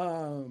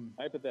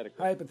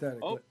 Hypothetically.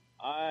 Oh,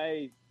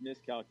 I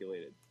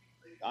miscalculated.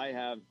 I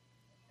have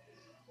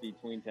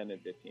between 10 and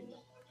 15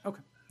 minutes.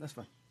 Okay, that's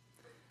fine.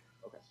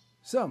 Okay.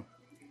 So,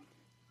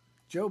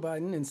 Joe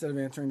Biden, instead of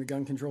answering the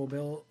gun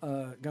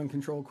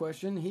control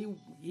question,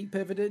 he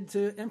pivoted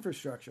to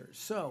infrastructure.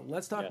 So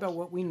let's talk about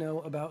what we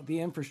know about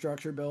the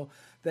infrastructure bill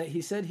that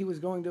he said he was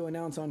going to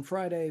announce on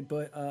Friday,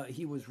 but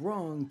he was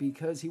wrong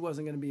because he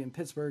wasn't going to be in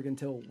Pittsburgh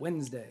until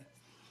Wednesday,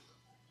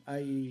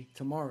 i.e.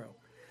 tomorrow.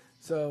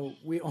 So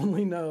we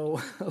only know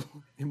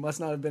he must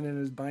not have been in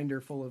his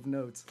binder full of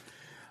notes.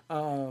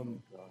 Now,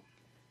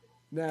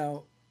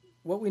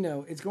 what we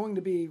know, it's going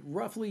to be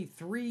roughly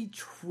 $3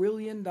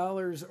 trillion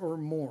or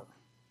more.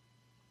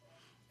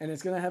 And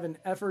it's going to have an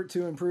effort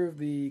to improve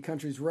the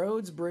country's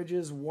roads,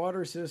 bridges,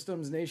 water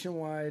systems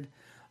nationwide,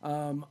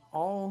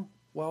 all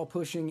while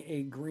pushing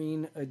a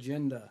green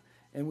agenda.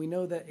 And we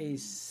know that a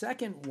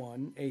second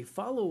one, a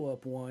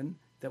follow-up one,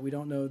 that we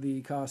don't know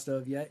the cost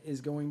of yet,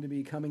 is going to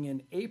be coming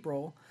in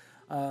April.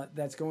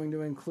 That's going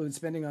to include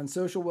spending on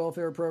social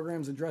welfare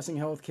programs, addressing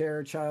health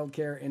care, child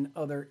care, and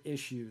other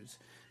issues.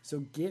 So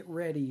get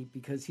ready,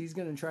 because he's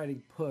going to try to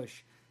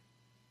push,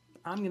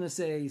 I'm going to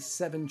say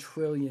 $7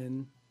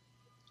 trillion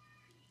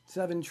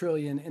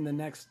in the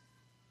next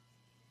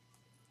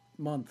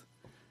month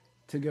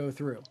to go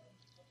through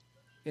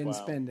in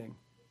spending.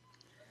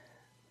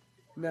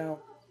 Now,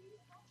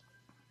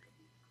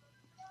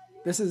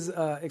 this is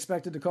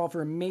expected to call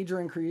for a major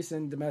increase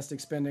in domestic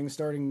spending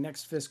starting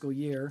next fiscal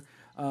year,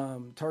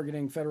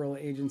 targeting federal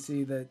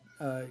agencies that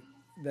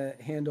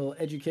handle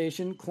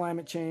education,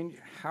 climate change,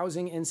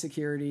 housing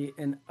insecurity,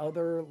 and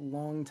other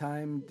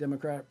longtime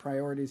Democrat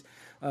priorities,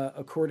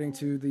 according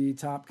to the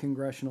top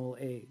congressional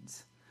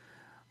aides.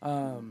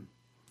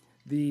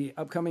 The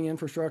upcoming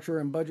infrastructure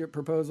and budget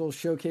proposals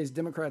showcase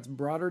Democrats'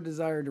 broader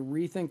desire to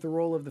rethink the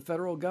role of the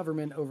federal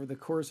government over the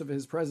course of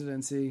his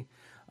presidency.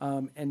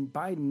 And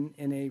Biden,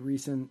 in a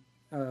recent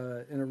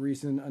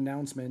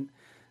announcement,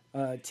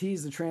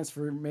 teased the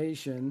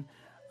transformation,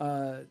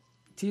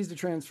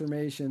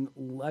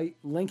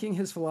 linking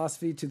his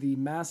philosophy to the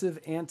massive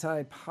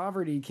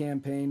anti-poverty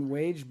campaign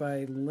waged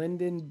by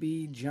Lyndon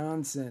B.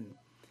 Johnson.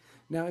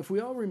 Now, if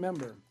we all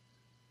remember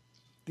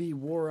the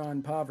war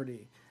on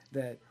poverty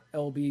that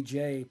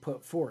LBJ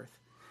put forth,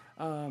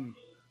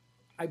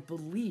 I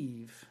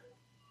believe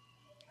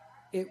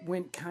it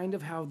went kind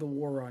of how the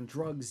war on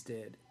drugs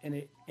did, and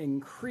it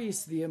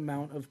increased the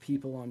amount of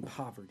people on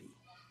poverty.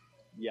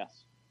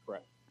 Yes,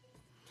 correct.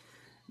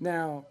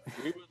 Now,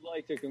 we would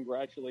like to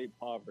congratulate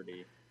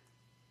poverty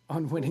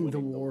on winning the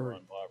war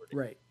on poverty.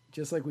 Right.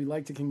 Just like we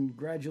like to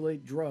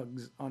congratulate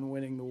drugs on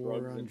winning the war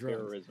on and drugs.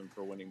 Terrorism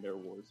for winning their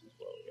wars as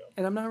well, yeah.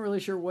 And I'm not really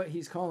sure what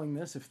he's calling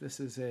this, if this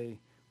is a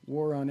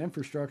war on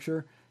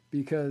infrastructure,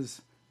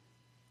 because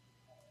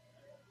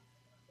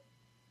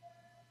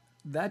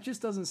that just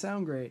doesn't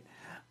sound great.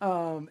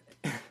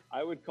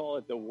 I would call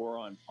it the war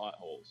on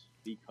potholes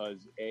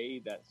because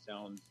A, that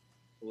sounds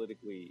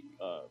politically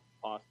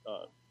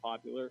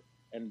popular,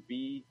 and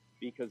B,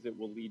 because it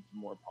will lead to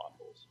more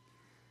potholes.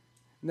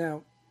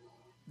 Now,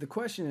 the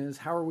question is,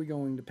 how are we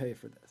going to pay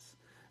for this?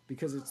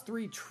 Because it's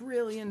 $3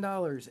 trillion,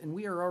 and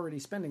we are already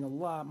spending a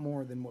lot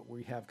more than what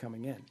we have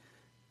coming in.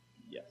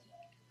 Yes.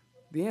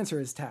 The answer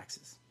is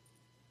taxes.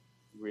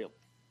 Really?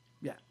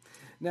 Yeah.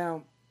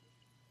 Now,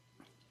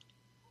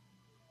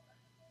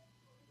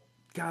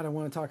 God, I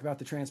want to talk about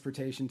the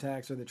transportation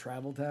tax or the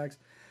travel tax,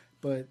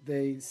 but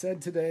they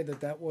said today that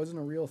that wasn't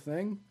a real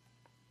thing,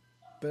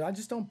 but I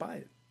just don't buy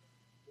it.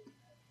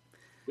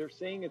 They're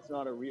saying it's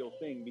not a real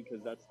thing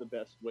because that's the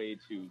best way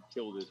to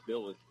kill this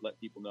bill is to let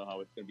people know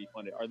how it's going to be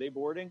funded. Are they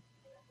boarding?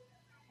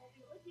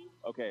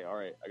 Okay, all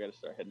right. I got to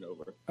start heading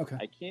over. Okay.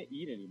 I can't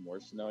eat anymore,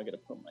 so now I got to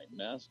put my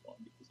mask on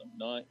because I'm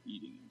not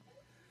eating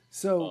anymore.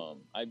 So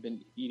I've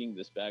been eating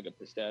this bag of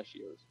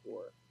pistachios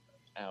for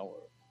an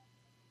hour.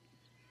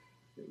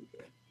 Here we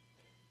go.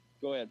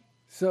 Go ahead.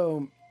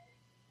 So,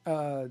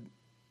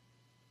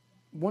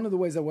 one of the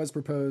ways that was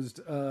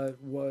proposed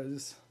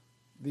was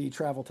the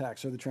travel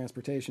tax or the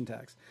transportation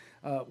tax,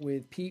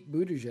 with Pete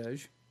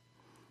Buttigieg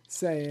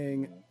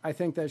saying, I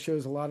think that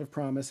shows a lot of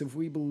promise if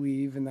we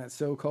believe in that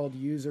so-called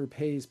user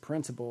pays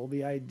principle,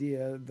 the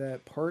idea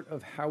that part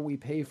of how we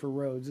pay for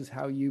roads is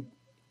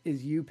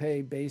you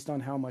pay based on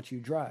how much you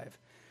drive.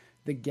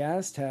 The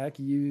gas tax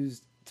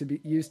used to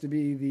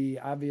be the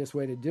obvious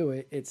way to do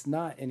it. It's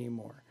not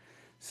anymore.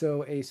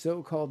 So a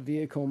so-called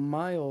vehicle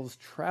miles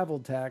travel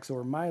tax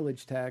or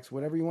mileage tax,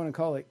 whatever you want to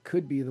call it,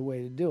 could be the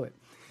way to do it.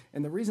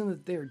 And the reason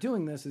that they're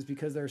doing this is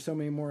because there are so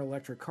many more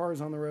electric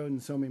cars on the road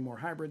and so many more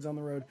hybrids on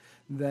the road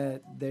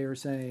that they're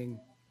saying,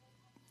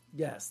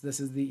 yes, this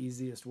is the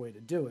easiest way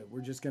to do it.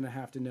 We're just going to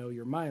have to know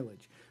your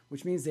mileage,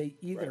 which means they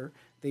either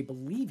they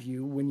believe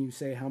you when you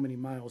say how many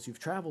miles you've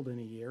traveled in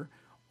a year,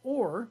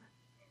 or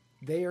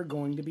they are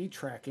going to be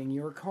tracking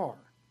your car.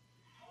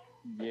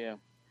 Yeah.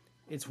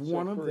 It's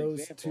one of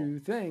those two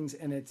things,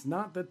 and it's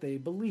not that they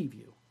believe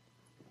you.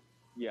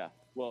 Yeah.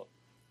 Well,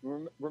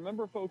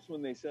 remember, folks,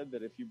 when they said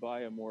that if you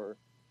buy a more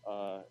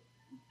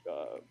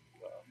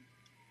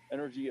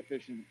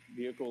energy-efficient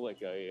vehicle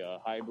like a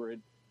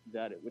hybrid,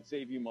 that it would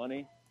save you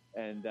money,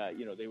 and that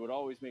they would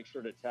always make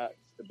sure to tax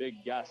the big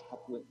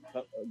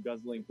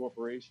gas-guzzling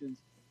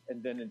corporations,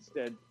 and then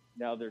instead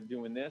now they're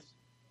doing this.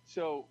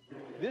 So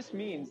this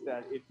means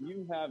that if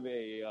you have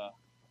your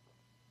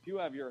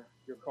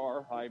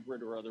car,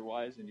 hybrid or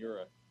otherwise, and you're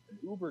an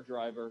Uber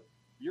driver,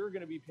 you're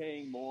going to be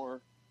paying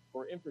more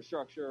for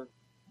infrastructure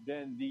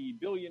than the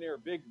billionaire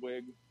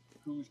bigwig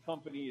whose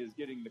company is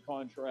getting the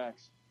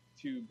contracts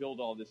to build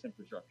all this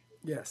infrastructure.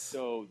 Yes.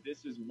 So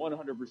this is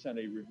 100%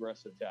 a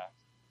regressive tax.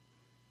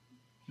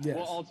 Yes.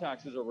 Well, all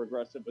taxes are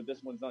regressive, but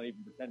this one's not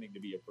even pretending to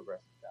be a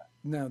progressive tax.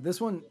 No,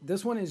 this one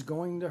is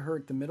going to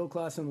hurt the middle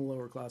class and the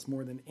lower class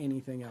more than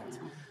anything else.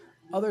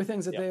 Other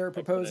things that they are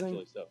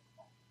proposing.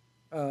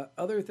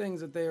 Other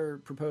things that they are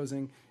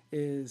proposing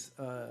is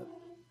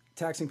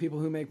taxing people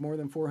who make more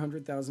than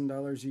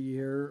 $400,000 a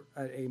year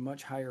at a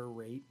much higher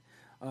rate,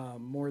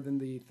 more than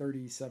the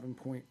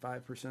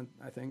 37.5%,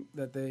 I think,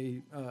 that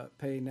they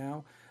pay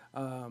now.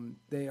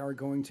 They are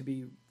going to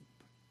be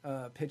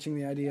pitching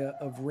the idea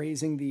of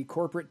raising the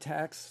corporate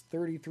tax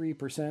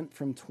 33%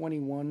 from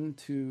 21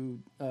 to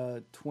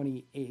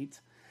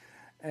 28.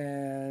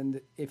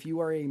 And if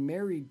you are a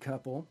married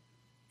couple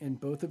and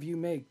both of you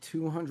make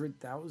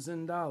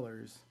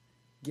 $200,000,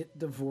 get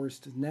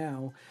divorced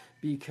now,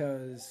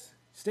 because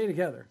stay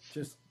together.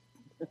 Just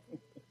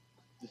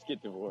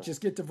get divorced.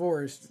 Just get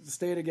divorced.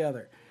 Stay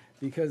together,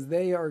 because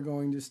they are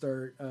going to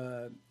start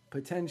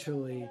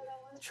potentially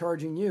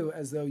charging you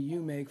as though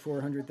you make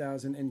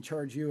 $400,000 and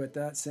charge you at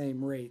that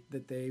same rate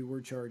that they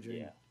were charging.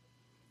 Yeah.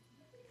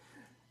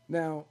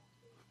 Now,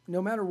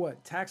 no matter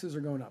what, taxes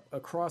are going up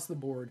across the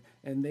board,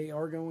 and they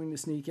are going to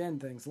sneak in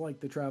things like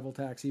the travel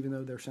tax, even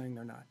though they're saying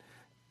they're not.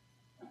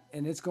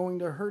 And it's going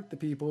to hurt the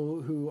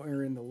people who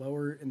are in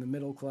the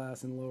middle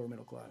class and lower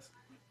middle class.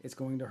 It's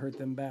going to hurt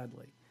them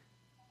badly.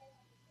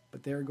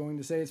 But they're going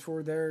to say it's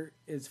for them,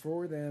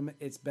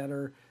 it's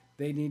better.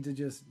 They need to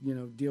just,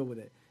 deal with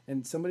it.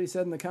 And somebody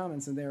said in the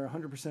comments, and they're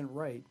 100%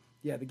 right,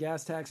 yeah, the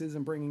gas tax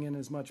isn't bringing in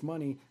as much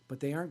money, but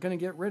they aren't going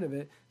to get rid of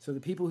it. So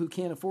the people who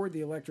can't afford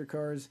the electric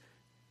cars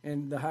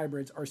and the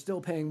hybrids are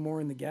still paying more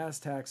in the gas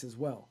tax as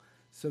well.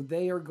 So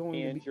they are going to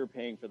be... And you're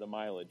paying for the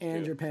mileage.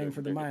 And you're paying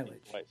for the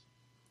mileage. Exactly.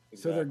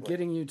 So they're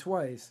getting you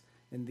twice.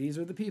 And these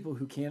are the people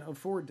who can't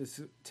afford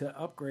to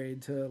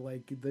upgrade to,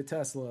 like, the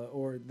Tesla,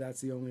 or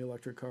that's the only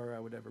electric car I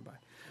would ever buy.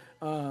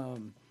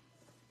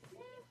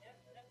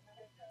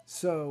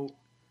 So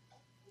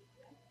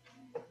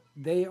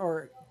they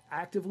are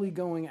actively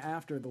going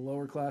after the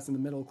lower class and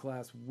the middle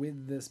class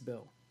with this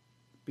bill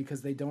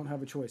because they don't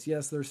have a choice.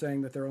 Yes, they're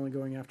saying that they're only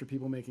going after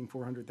people making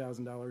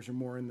 $400,000 or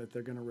more and that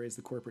they're going to raise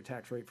the corporate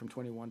tax rate from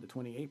 21 to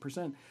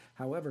 28%.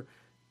 However,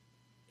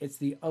 it's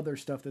the other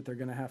stuff that they're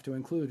going to have to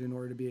include in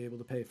order to be able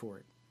to pay for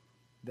it.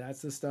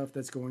 That's the stuff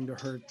that's going to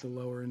hurt the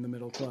lower and the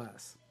middle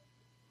class.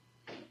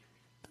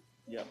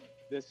 Yep.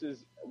 This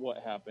is what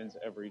happens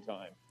every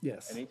time.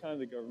 Yes. Anytime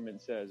the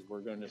government says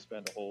we're going to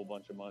spend a whole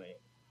bunch of money,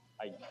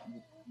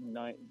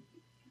 $9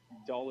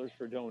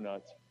 for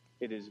donuts,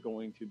 it is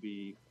going to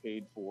be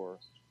paid for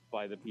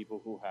by the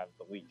people who have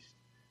the least,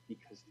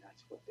 because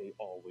that's what they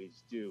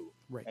always do.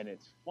 Right. And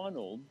it's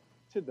funneled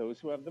to those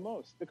who have the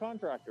most, the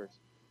contractors.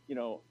 You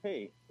know,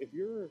 hey, if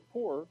you're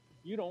poor,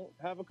 you don't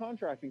have a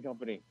contracting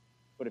company,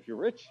 but if you're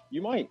rich,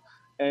 you might.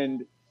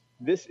 And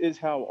this is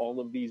how all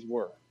of these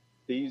work.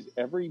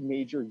 Every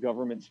major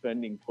government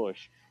spending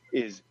push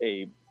is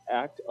a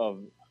act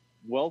of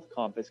wealth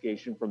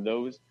confiscation from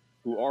those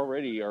who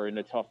already are in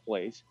a tough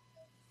place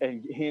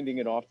and handing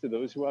it off to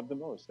those who have the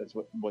most. That's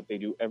what they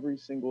do every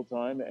single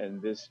time.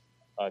 And this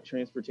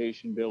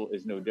transportation bill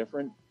is no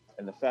different.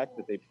 And the fact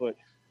that they put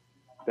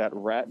that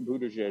rat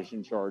Buttigieg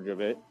in charge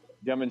of it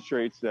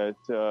demonstrates that,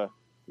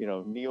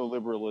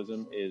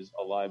 neoliberalism is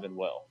alive and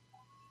well.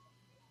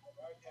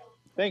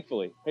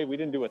 Thankfully. Hey, we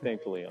didn't do it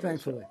thankfully.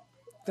 Thankfully.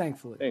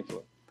 Thankfully.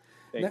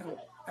 Now,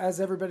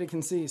 as everybody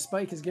can see,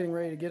 Spike is getting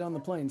ready to get on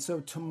the plane. So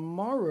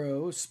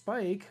tomorrow,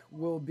 Spike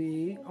will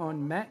be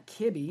on Matt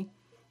Kibbe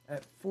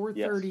at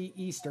 4:30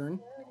 Eastern.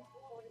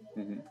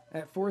 Mm-hmm.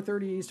 At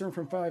 4:30 Eastern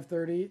from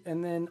 5:30.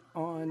 And then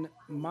on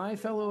My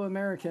Fellow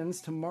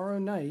Americans tomorrow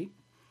night,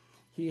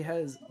 he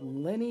has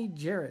Lenny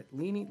Jarrett.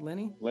 Lenny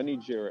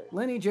Jarrett.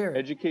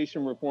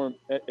 Education reform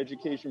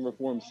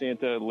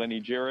Santa Lenny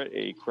Jarrett,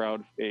 a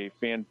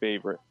fan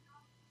favorite.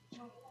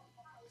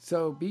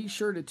 So be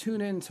sure to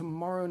tune in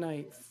tomorrow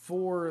night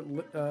for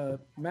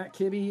Matt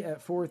Kibbe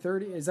at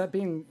 4:30. Is that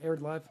being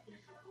aired live?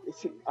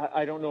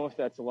 I don't know if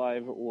that's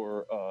live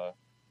or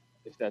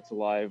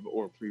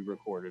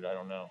pre-recorded. I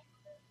don't know.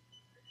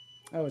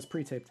 Oh, it's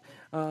pre-taped.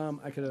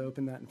 I could have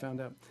opened that and found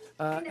out.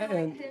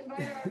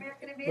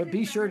 But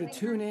be sure to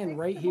tune in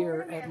right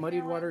here at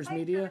Muddied Waters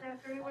Media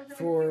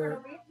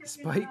for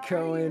Spike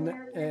Cohen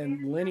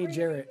and Lenny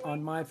Jarrett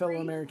on My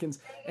Fellow Americans.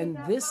 And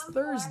this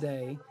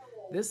Thursday.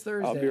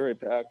 I'll be right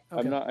back.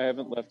 Okay. I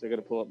haven't left. I got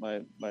to pull up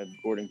my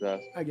boarding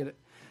pass. I get it.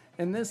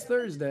 And this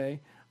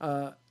Thursday,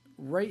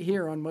 right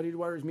here on Muddied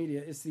Waters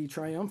Media, is the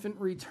triumphant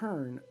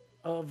return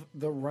of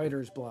the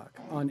Writer's Block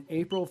on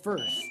April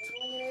 1st.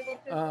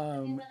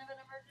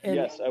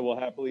 Yes, I will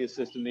happily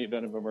assist in the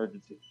event of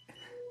emergency.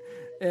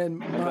 And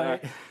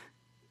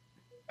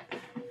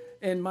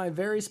my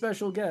very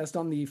special guest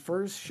on the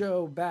first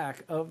show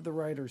back of the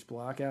Writer's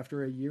Block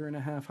after a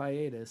 1.5-year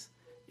hiatus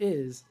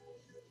is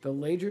the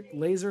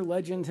laser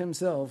legend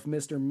himself,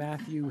 Mr.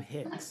 Matthew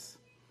Hicks.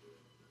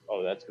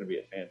 Oh, that's going to be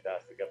a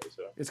fantastic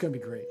episode. It's going to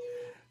be great.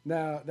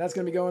 Now, that's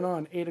going to be going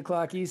on 8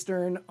 o'clock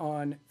Eastern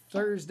on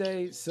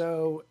Thursday.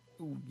 So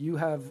you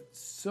have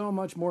so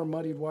much more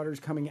Muddied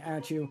Waters coming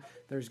at you.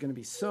 There's going to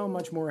be so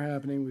much more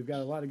happening. We've got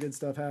a lot of good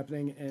stuff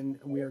happening, and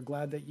we are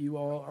glad that you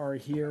all are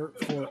here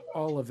for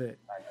all of it.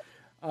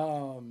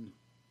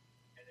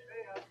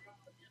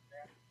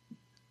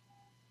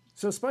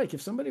 So, Spike,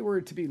 if somebody were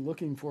to be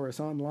looking for us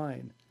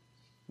online,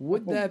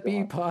 would that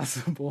be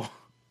possible?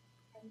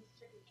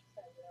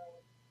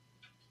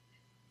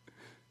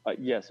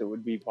 Yes, it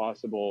would be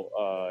possible.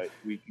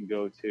 We can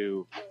go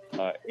to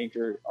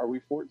Anchor. Are we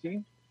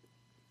 14?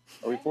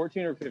 Are we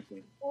 14 or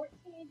 15?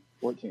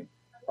 14.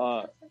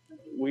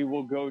 We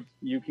will go.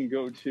 You can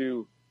go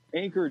to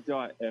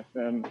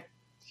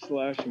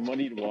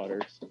anchor.fm/Muddied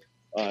Waters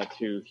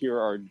to hear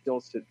our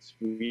dulcet,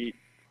 sweet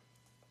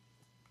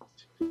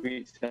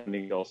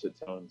sounding dulcet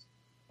tones.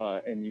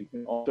 And you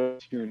can also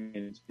tune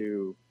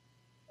into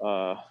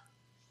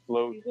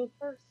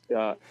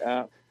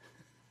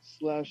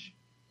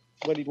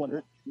float.app/Muddied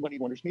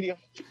Waters Media.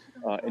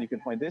 And you can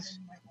find this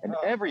and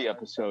every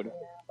episode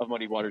of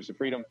Muddied Waters of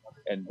Freedom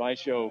and my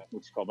show,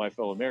 which is called My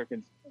Fellow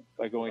Americans,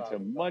 by going to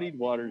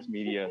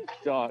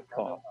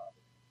muddiedwatersmedia.com.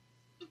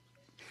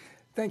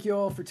 Thank you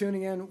all for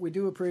tuning in. We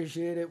do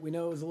appreciate it. We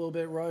know it was a little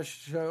bit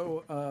rushed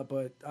show,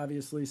 but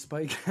obviously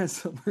Spike has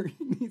somewhere he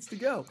needs to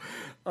go.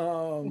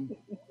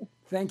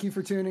 Thank you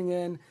for tuning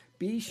in.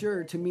 Be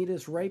sure to meet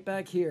us right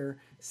back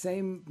here.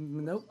 Same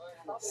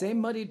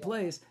muddied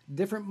place,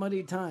 different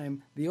muddied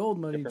time, the old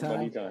muddied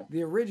time,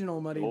 the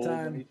original muddied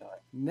time,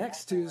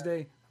 next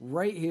Tuesday,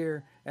 right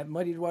here at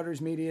Muddied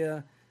Waters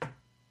Media.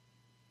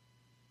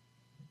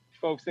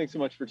 Folks, thanks so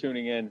much for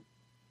tuning in.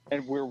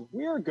 And where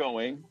we're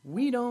going,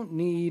 we don't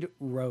need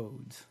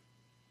roads.